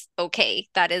is okay.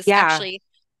 That is Yeah. actually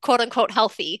quote unquote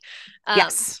healthy. Um,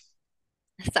 Yes.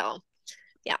 so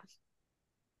yeah.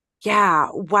 Yeah.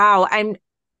 Wow.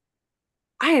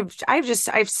 I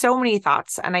have so many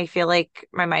thoughts and I feel like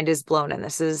my mind is blown and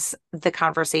this is the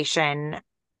conversation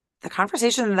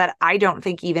that I don't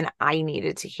think even I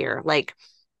needed to hear. Like,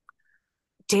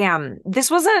 damn,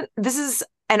 this is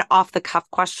an off the cuff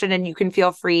question and you can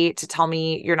feel free to tell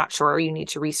me you're not sure or you need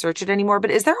to research it anymore,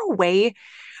 but is there a way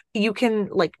you can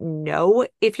like know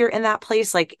if you're in that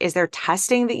place? Like, is there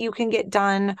testing that you can get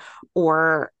done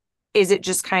or is it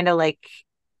just kind of like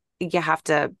you have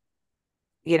to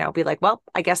be like, well,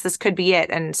 I guess this could be it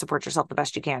and support yourself the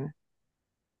best you can.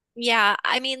 Yeah,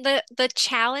 I mean the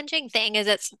challenging thing is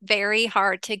it's very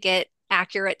hard to get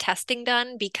accurate testing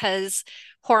done because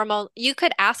hormone you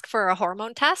could ask for a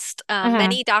hormone test. Hmm.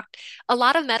 A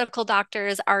lot of medical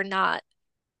doctors are not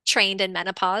trained in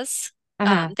menopause.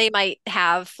 Hmm. They might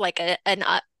have like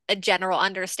a general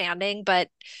understanding, but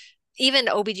even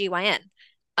OBGYN,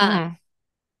 um, Hmm.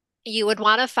 you would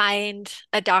want to find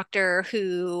a doctor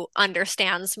who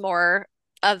understands more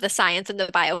of the science and the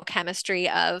biochemistry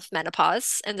of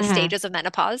menopause and the Hmm. stages of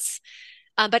menopause.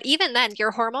 But even then,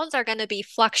 your hormones are going to be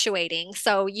fluctuating.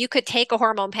 So you could take a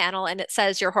hormone panel and it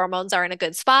says your hormones are in a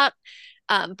good spot.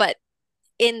 But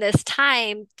in this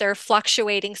time, they're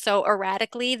fluctuating so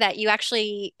erratically that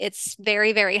it's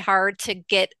very, very hard to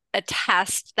get a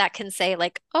test that can say,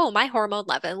 like, oh, my hormone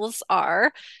levels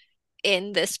are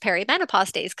in this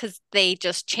perimenopause days because they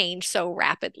just change so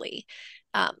rapidly.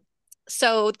 Um,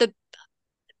 so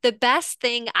the best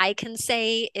thing I can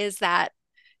say is that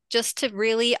just to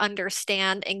really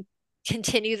understand and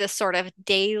continue this sort of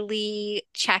daily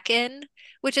check-in,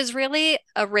 which is really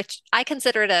I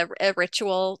consider it a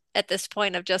ritual at this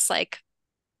point of just like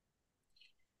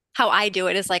how I do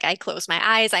it is like I close my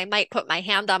eyes, I might put my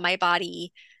hand on my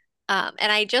body,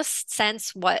 and I just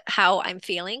sense how I'm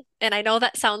feeling. And I know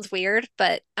that sounds weird,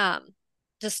 but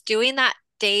just doing that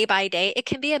day by day, it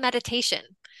can be a meditation. Um,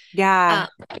 Yeah.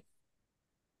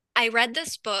 I read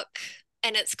this book,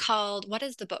 and it's called, what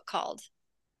is the book called?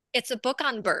 It's a book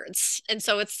on birds. And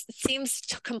so it seems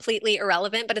completely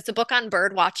irrelevant, but it's a book on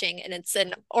bird watching. And it's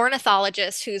an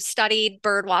ornithologist who's studied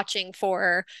bird watching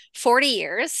for 40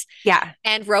 years Yeah.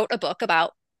 and wrote a book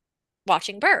about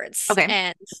watching birds. Okay.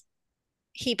 And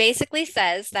he basically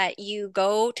says that you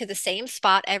go to the same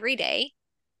spot every day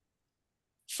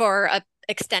for a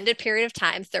extended period of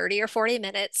time, 30 or 40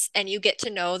 minutes, and you get to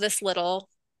know this little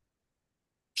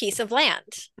piece of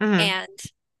land. Hmm. And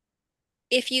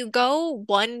if you go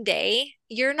one day,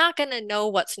 you're not going to know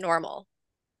what's normal.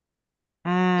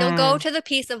 You'll go Mm. to the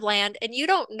piece of land and you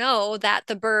don't know that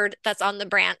the bird that's on the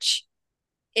branch,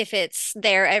 if it's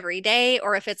there every day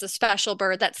or if it's a special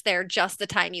bird that's there just the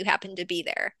time you happen to be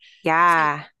there. So,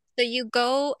 Yeah. so you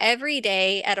go every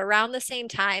day at around the same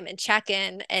time and check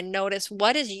in and notice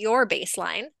what is your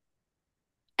baseline.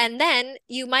 And then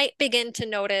you might begin to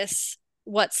notice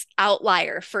what's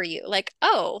outlier for you. Like,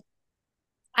 oh,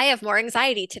 I have more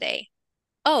anxiety today.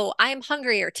 Oh, I'm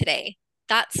hungrier today.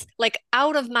 That's like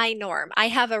out of my norm. I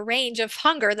have a range of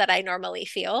hunger that I normally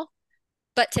feel,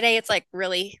 but today it's like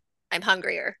really, I'm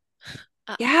hungrier.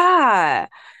 Uh, Yeah.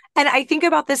 And I think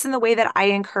about this in the way that I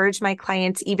encourage my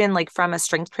clients, even like from a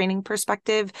strength training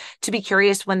perspective, to be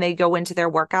curious when they go into their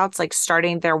workouts, like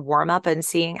starting their warm up and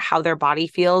seeing how their body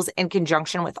feels in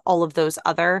conjunction with all of those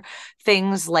other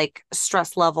things like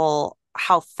stress level,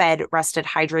 how fed, rested,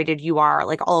 hydrated you are,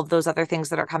 like all of those other things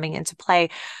that are coming into play.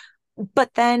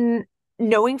 But then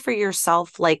knowing for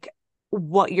yourself, like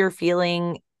what you're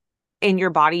feeling in your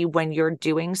body when you're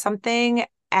doing something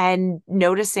and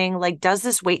noticing like does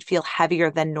this weight feel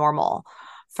heavier than normal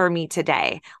for me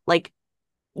today? Like,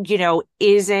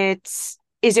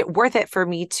 is it worth it for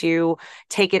me to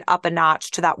take it up a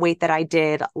notch to that weight that I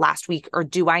did last week or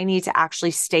do I need to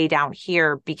actually stay down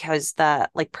here because the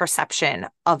like perception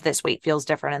of this weight feels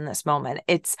different in this moment?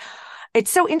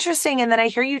 It's so interesting. And then I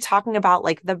hear you talking about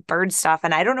like the bird stuff.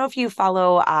 And I don't know if you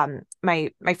follow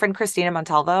my friend Christina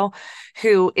Montalvo,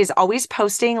 who is always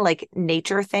posting like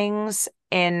nature things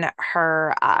in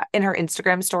her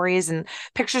Instagram stories and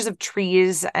pictures of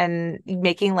trees and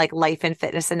making like life and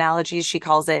fitness analogies. She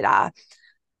calls it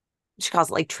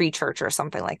like tree church or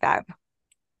something like that.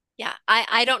 Yeah,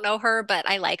 I don't know her, but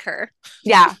I like her.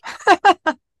 Yeah.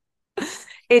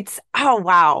 It's oh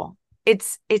wow.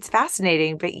 It's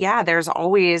fascinating, but yeah, there's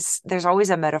always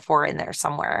a metaphor in there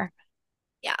somewhere.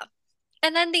 Yeah.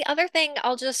 And then the other thing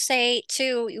I'll just say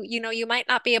too, you might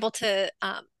not be able to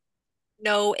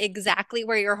know exactly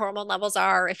where your hormone levels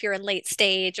are if you're in late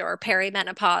stage or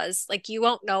perimenopause. Like you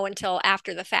won't know until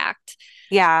after the fact.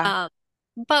 Yeah. Um,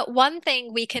 but one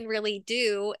thing we can really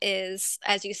do is,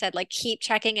 as you said, like keep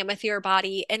checking in with your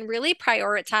body and really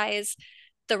prioritize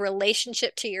the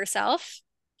relationship to yourself,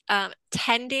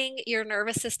 tending your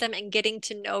nervous system and getting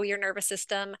to know your nervous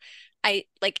system. I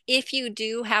like if you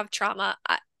do have trauma,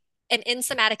 and in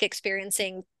somatic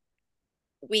experiencing,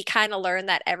 we kind of learn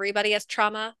that everybody has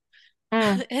trauma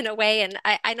Mm, in a way. And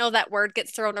I know that word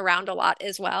gets thrown around a lot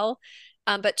as well.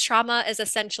 But trauma is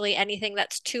essentially anything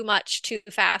that's too much, too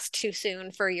fast, too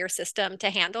soon for your system to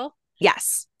handle.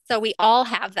 yes. So we all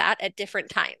have that at different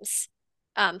times.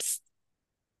 Um,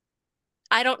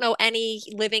 I don't know any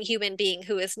living human being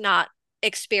who has not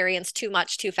experienced too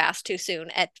much, too fast, too soon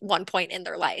at one point in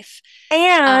their life.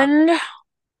 Um, And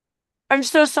I'm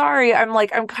so sorry.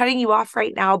 I'm cutting you off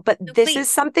right now, but no, this is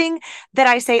please. something that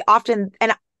I say often,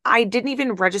 and I didn't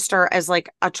even register as like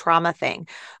a trauma thing,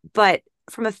 but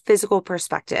from a physical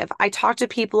perspective, I talk to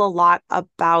people a lot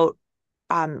about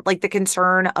like the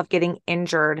concern of getting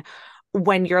injured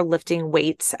when you're lifting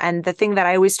weights. And the thing that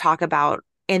I always talk about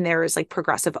in there is like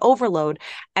progressive overload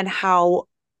and how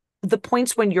the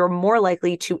points when you're more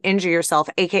likely to injure yourself,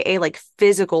 aka like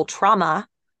physical trauma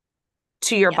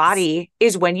to your Yes. body,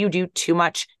 is when you do too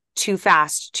much, too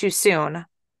fast, too soon.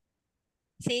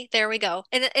 See, there we go.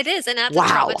 And it is, and that's a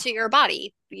trauma Wow. to your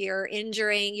body. You're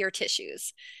injuring your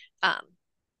tissues. Um,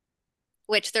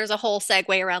 which there's a whole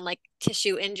segue around like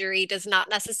tissue injury does not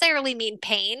necessarily mean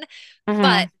pain,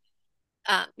 but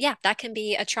Hmm. yeah, that can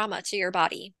be a trauma to your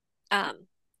body.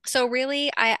 So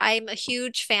really, I'm a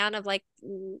huge fan of like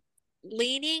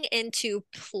leaning into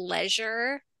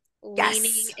pleasure,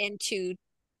 leaning Yes. into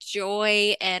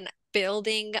joy, and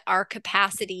building our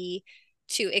capacity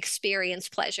to experience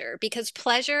pleasure because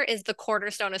pleasure is the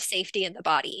cornerstone of safety in the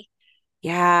body.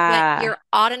 When Yeah. your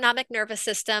autonomic nervous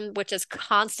system, which is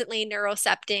constantly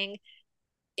neurocepting,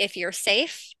 if you're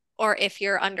safe or if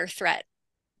you're under threat,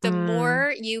 the Mm.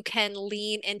 more you can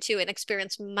lean into and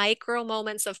experience micro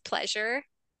moments of pleasure,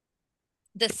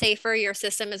 the safer your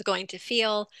system is going to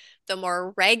feel, the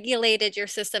more regulated your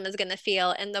system is going to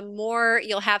feel, and the more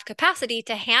you'll have capacity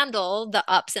to handle the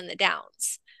ups and the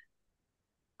downs.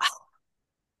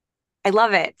 I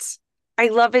love it. I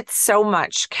love it so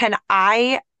much.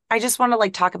 I just want to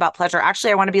like talk about pleasure.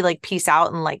 Actually, I want to be like peace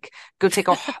out and like go take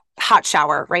a hot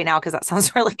shower right now because that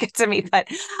sounds really good to me. But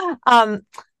um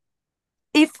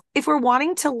if we're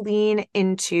wanting to lean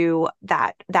into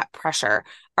that pressure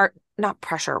or not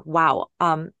pressure, wow.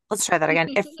 Let's try that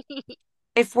again.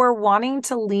 If we're wanting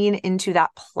to lean into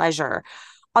that pleasure,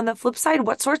 on the flip side,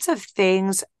 what sorts of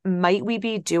things might we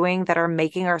be doing that are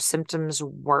making our symptoms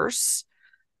worse?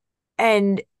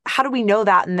 And how do we know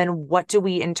that? And then what do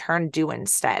we in turn do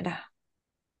instead?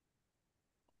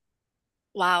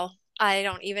 Wow, I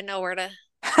don't even know where to.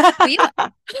 Will you?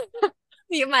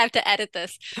 You might have to edit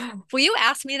this. Will you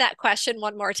ask me that question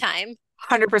one more time?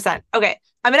 100%. Okay.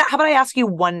 How about I ask you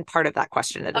one part of that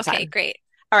question at a Okay, time? great.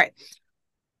 All right.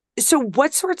 So,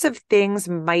 what sorts of things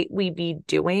might we be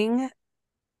doing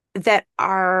that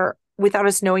are, without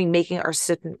us knowing, making our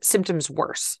symptoms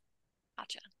worse?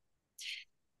 Gotcha.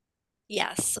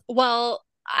 Yes. Well,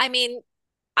 I mean,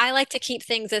 I like to keep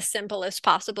things as simple as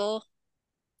possible.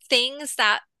 Things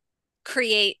that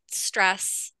create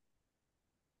stress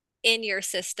in your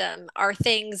system are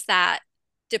things that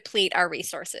deplete our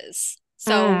resources.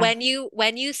 So Mm, when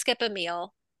you skip a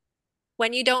meal,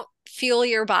 when you don't fuel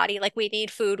your body, like we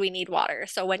need food, we need water.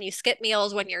 So when you skip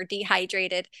meals, when you're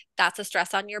dehydrated, that's a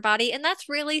stress on your body. And that's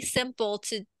really simple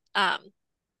to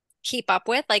keep up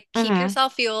with. Like keep hmm.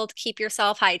 yourself fueled, keep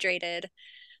yourself hydrated.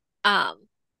 Um,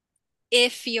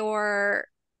 if you're,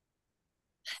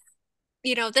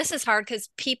 this is hard because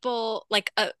people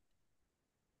like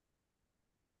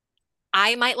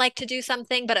I might like to do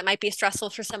something, but it might be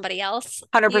stressful for somebody else.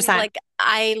 100%. Like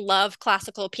I love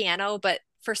classical piano, but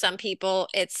for some people,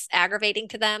 it's aggravating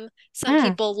to them. Some Mm,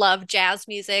 people love jazz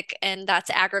music, and that's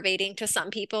aggravating to some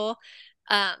people.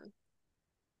 Um,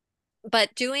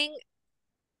 but doing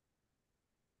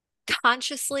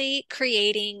consciously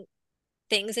creating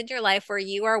things in your life where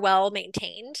you are well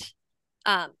maintained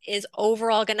is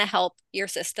overall going to help your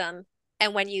system.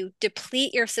 And when you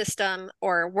deplete your system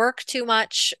or work too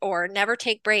much or never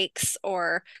take breaks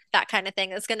or that kind of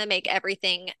thing, it's going to make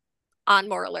everything on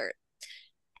more alert.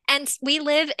 And we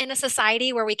live in a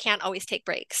society where we can't always take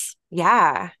breaks.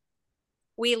 Yeah.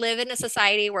 We live in a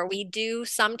society where we do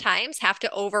sometimes have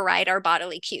to override our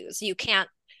bodily cues. You can't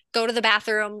go to the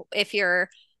bathroom if you're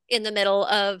in the middle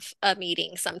of a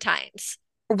meeting sometimes.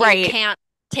 You Right. can't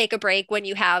take a break when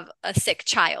you have a sick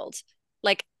child.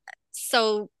 Like,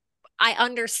 so I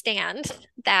understand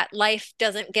that life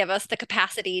doesn't give us the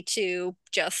capacity to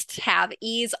just have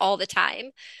ease all the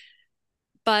time,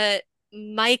 but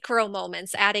micro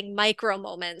moments, adding micro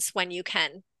moments when you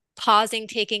can, pausing,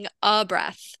 taking a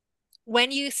breath.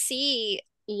 When you see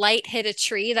light hit a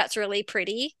tree that's really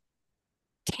pretty,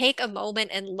 take a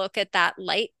moment and look at that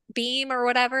light beam or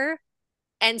whatever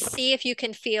and see if you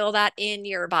can feel that in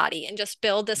your body and just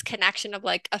build this connection of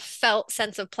like a felt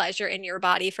sense of pleasure in your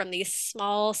body from these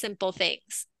small, simple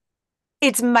things.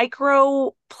 It's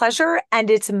micro pleasure and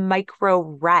it's micro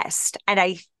rest. And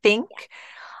I Yeah. think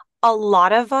a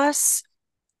lot of us,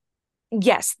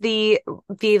 yes, the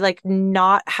like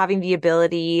not having the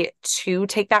ability to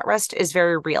take that rest is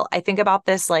very real. I think about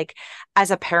this like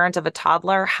as a parent of a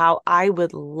toddler, how I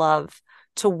would love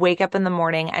to wake up in the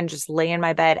morning and just lay in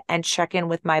my bed and check in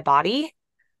with my body.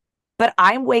 But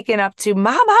I'm waking up to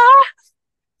mama,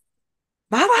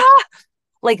 mama,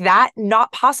 like that,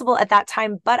 not possible at that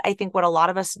time. But I think what a lot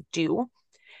of us do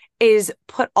is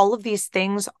put all of these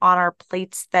things on our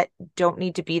plates that don't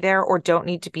need to be there or don't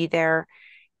need to be there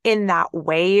in that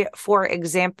way. For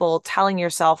example, telling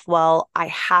yourself, well, I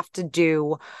have to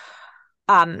do,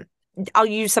 um, I'll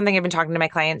use something I've been talking to my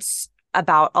clients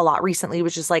about a lot recently,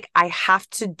 which is like, I have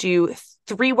to do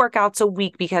 3 workouts a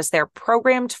week because they're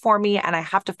programmed for me and I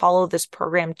have to follow this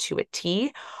program to a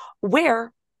T,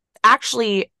 where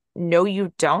actually, no,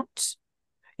 you don't.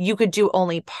 You could do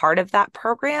only part of that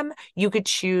program. You could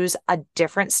choose a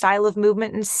different style of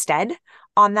movement instead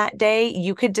on that day.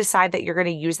 You could decide that you're going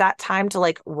to use that time to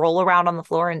like roll around on the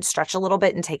floor and stretch a little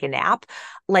bit and take a nap.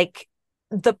 Like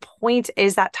the point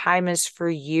is that time is for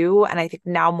you. And I think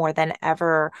now more than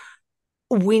ever,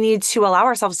 we need to allow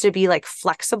ourselves to be like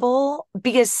flexible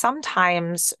because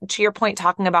sometimes, to your point,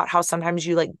 talking about how sometimes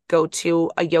you like go to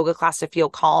a yoga class to feel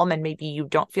calm and maybe you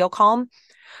don't feel calm.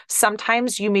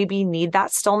 Sometimes you maybe need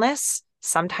that stillness.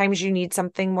 Sometimes you need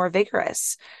something more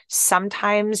vigorous.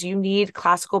 Sometimes you need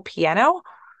classical piano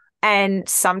and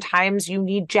sometimes you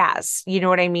need jazz. You know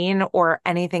what I mean? Or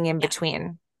anything in Yeah.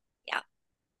 between. Yeah.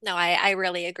 No, I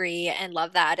really agree and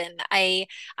love that. And I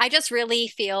just really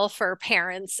feel for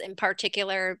parents in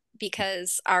particular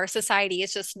because our society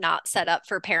is just not set up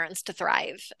for parents to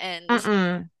thrive. And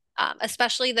Mm-mm.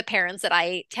 especially the parents that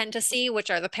I tend to see, which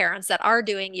are the parents that are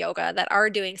doing yoga, that are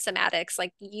doing somatics,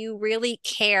 like you really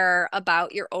care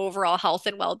about your overall health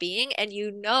and well-being, and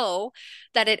you know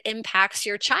that it impacts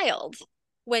your child.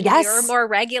 When you're Yes. more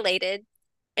regulated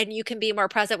and you can be more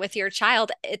present with your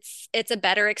child, it's a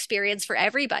better experience for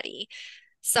everybody.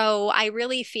 So I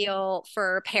really feel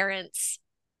for parents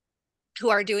who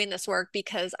are doing this work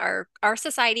because our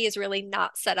society is really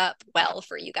not set up well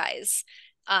for you guys.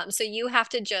 So you have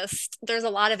to just there's a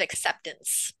lot of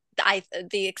acceptance.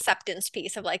 The acceptance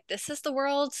piece of like this is the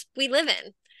world we live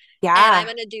in, and I'm Yeah.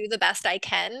 going to do the best I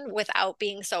can without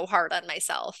being so hard on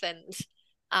myself. And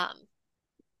um,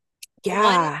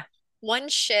 one Yeah. one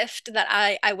shift that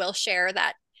I will share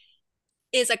that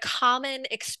is a common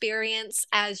experience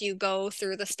as you go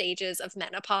through the stages of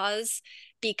menopause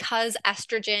because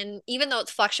estrogen, even though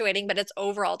it's fluctuating, but it's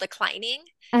overall declining,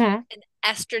 Hmm. and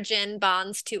estrogen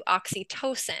bonds to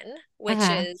oxytocin, which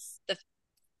Hmm. is the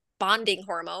bonding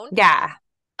hormone. Yeah.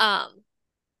 Um,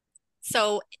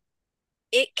 so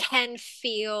it can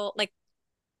feel like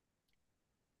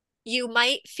you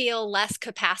might feel less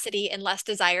capacity and less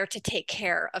desire to take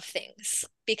care of things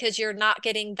because you're not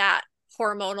getting that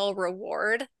hormonal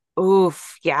reward.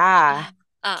 Oof. Yeah.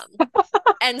 Um,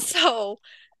 and so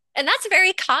And that's a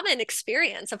very common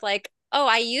experience of like, oh,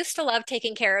 I used to love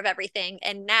taking care of everything,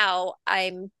 and now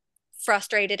I'm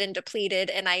frustrated and depleted,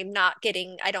 and I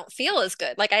don't feel as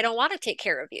good. Like, I don't want to take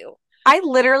care of you. I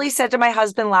literally said to my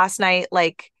husband last night,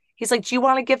 like, he's like, do you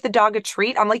want to give the dog a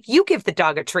treat? I'm like, you give the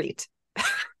dog a treat.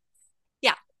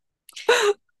 Yeah.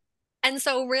 And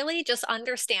so, really, just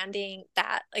understanding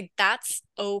that, like, that's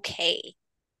okay.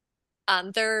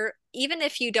 Even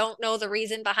if you don't know the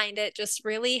reason behind it, just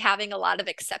really having a lot of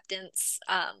acceptance.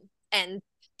 And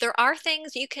there are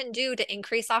things you can do to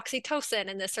increase oxytocin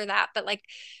and this or that, but like,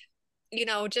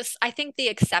 just I think the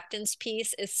acceptance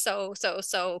piece is so, so,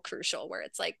 so crucial where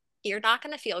it's like, you're not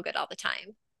going to feel good all the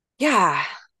time. Yeah,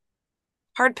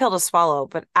 hard pill to swallow,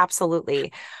 but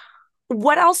absolutely.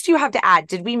 What else do you have to add?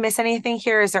 Did we miss anything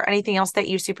here? Is there anything else that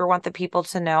you super want the people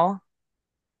to know?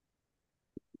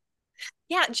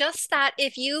 Yeah, just that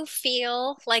if you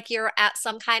feel like you're at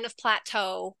some kind of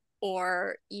plateau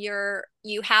or you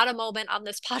had a moment on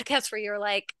this podcast where you're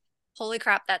like, holy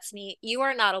crap, that's me, you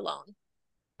are not alone.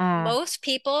 Mm, Most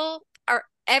people are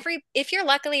every if you're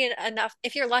lucky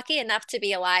enough to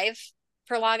be alive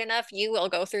for long enough, you will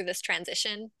go through this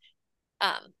transition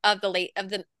of the late of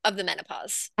the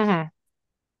menopause. mhm.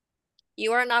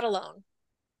 You are not alone.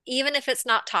 Even if it's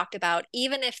not talked about,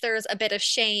 even if there's a bit of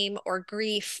shame or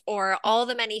grief or all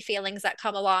the many feelings that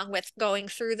come along with going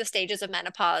through the stages of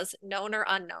menopause, known or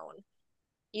unknown,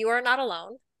 you are not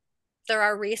alone. There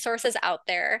are resources out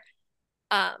there.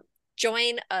 um,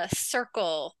 Join a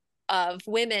circle of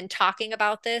women talking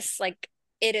about this. Like,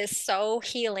 it is so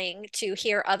healing to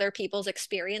hear other people's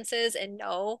experiences and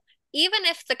know, even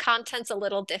if the content's a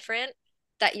little different,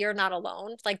 that you're not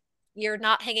alone. Like, you're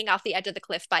not hanging off the edge of the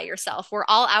cliff by yourself. We're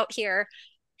all out here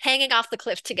hanging off the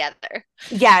cliff together.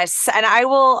 Yes, and I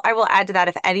will add to that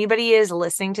if anybody is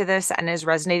listening to this and is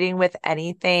resonating with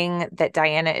anything that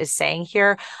Diana is saying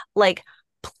here, like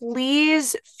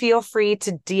please feel free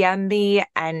to DM me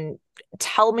and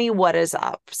tell me what is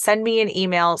up. Send me an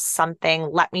email, something,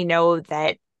 let me know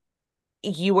that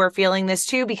you are feeling this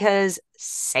too because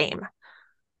same.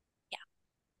 Yeah.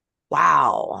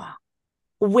 Wow.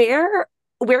 Where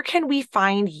where can we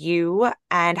find you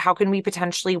and how can we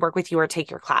potentially work with you or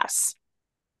take your class?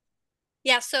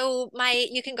 Yeah, so my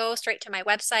you can go straight to my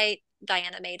website,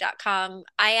 dianamay.com.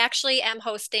 I actually am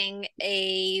hosting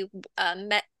a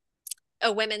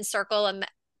women's circle,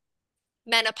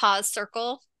 menopause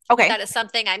circle. Okay. That is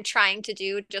something I'm trying to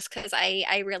do just because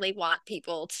I really want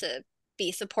people to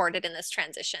be supported in this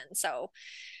transition. So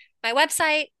my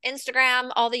website,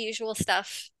 Instagram, all the usual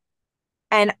stuff.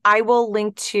 And I will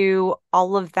link to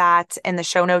all of that in the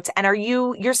show notes. And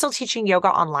you're still teaching yoga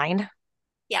online?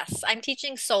 Yes, I'm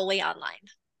teaching solely online.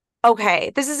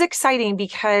 Okay, this is exciting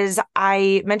because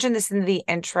I mentioned this in the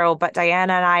intro, but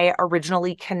Diana and I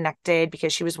originally connected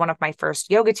because she was one of my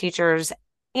first yoga teachers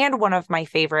and one of my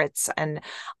favorites. And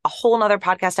a whole nother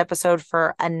podcast episode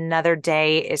for another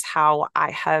day is how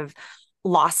I have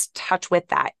lost touch with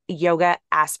that yoga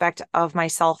aspect of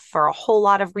myself for a whole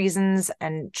lot of reasons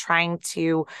and trying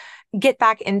to get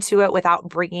back into it without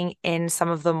bringing in some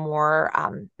of the more,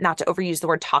 not to overuse the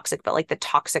word toxic, but like the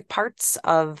toxic parts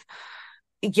of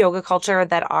yoga culture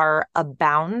that are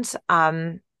abound.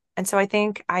 And so I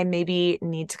think I maybe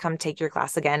need to come take your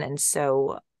class again. And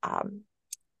so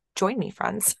join me,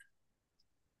 friends.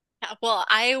 Yeah, well,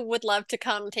 I would love to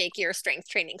come take your strength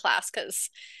training class because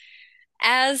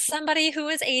as somebody who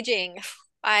is aging,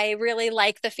 I really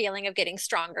like the feeling of getting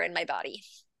stronger in my body.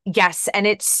 Yes. And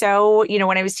it's so,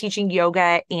 when I was teaching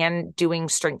yoga and doing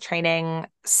strength training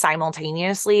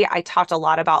simultaneously, I talked a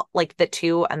lot about like the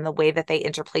two and the way that they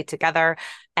interplay together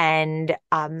and,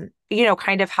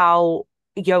 kind of how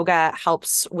yoga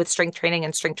helps with strength training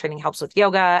and strength training helps with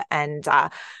yoga and,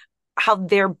 how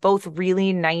they're both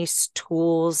really nice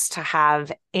tools to have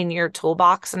in your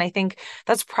toolbox. And I think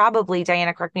that's probably,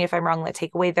 Diana, correct me if I'm wrong, the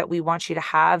takeaway that we want you to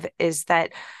have is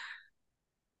that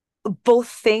both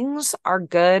things are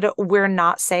good. We're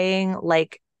not saying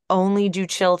like only do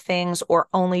chill things or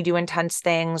only do intense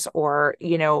things or,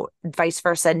 vice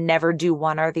versa, never do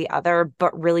one or the other,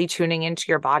 but really tuning into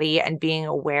your body and being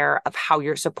aware of how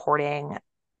you're supporting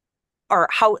or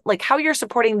how you're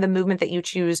supporting the movement that you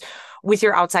choose with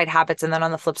your outside habits. And then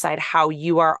on the flip side, how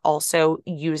you are also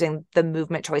using the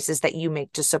movement choices that you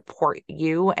make to support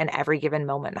you in every given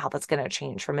moment and how that's going to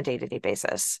change from a day-to-day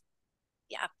basis.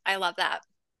 Yeah, I love that.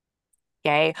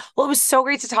 Yay. Well, it was so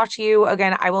great to talk to you.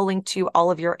 Again, I will link to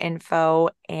all of your info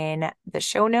in the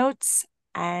show notes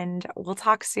and we'll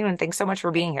talk soon. Thanks so much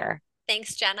for being Okay. here.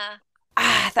 Thanks, Jenna.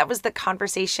 That was the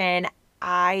conversation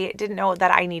I didn't know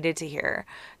that I needed to hear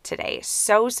today.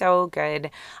 So, so good.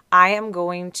 I am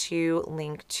going to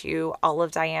link to all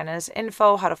of Diana's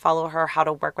info, how to follow her, how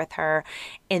to work with her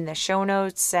in the show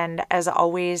notes. And as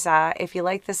always, if you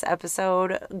like this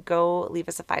episode, go leave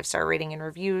us a 5-star rating and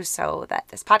review so that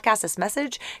this podcast, this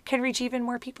message can reach even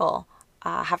more people.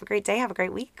 Have a great day. Have a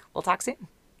great week. We'll talk soon.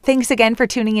 Thanks again for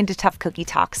tuning into Tough Cookie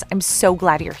Talks. I'm so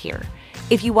glad you're here.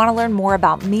 If you want to learn more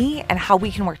about me and how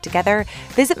we can work together,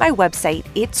 visit my website,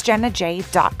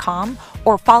 itsjennaj.com,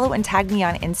 or follow and tag me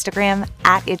on Instagram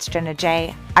at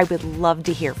itsjennaj. I would love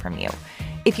to hear from you.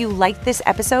 If you liked this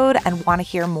episode and want to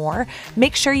hear more,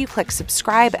 make sure you click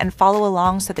subscribe and follow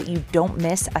along so that you don't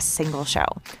miss a single show.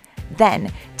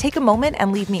 Then take a moment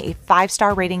and leave me a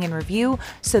 5-star rating and review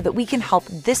so that we can help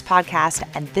this podcast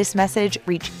and this message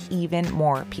reach even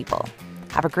more people.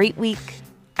 Have a great week,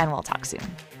 and we'll talk soon.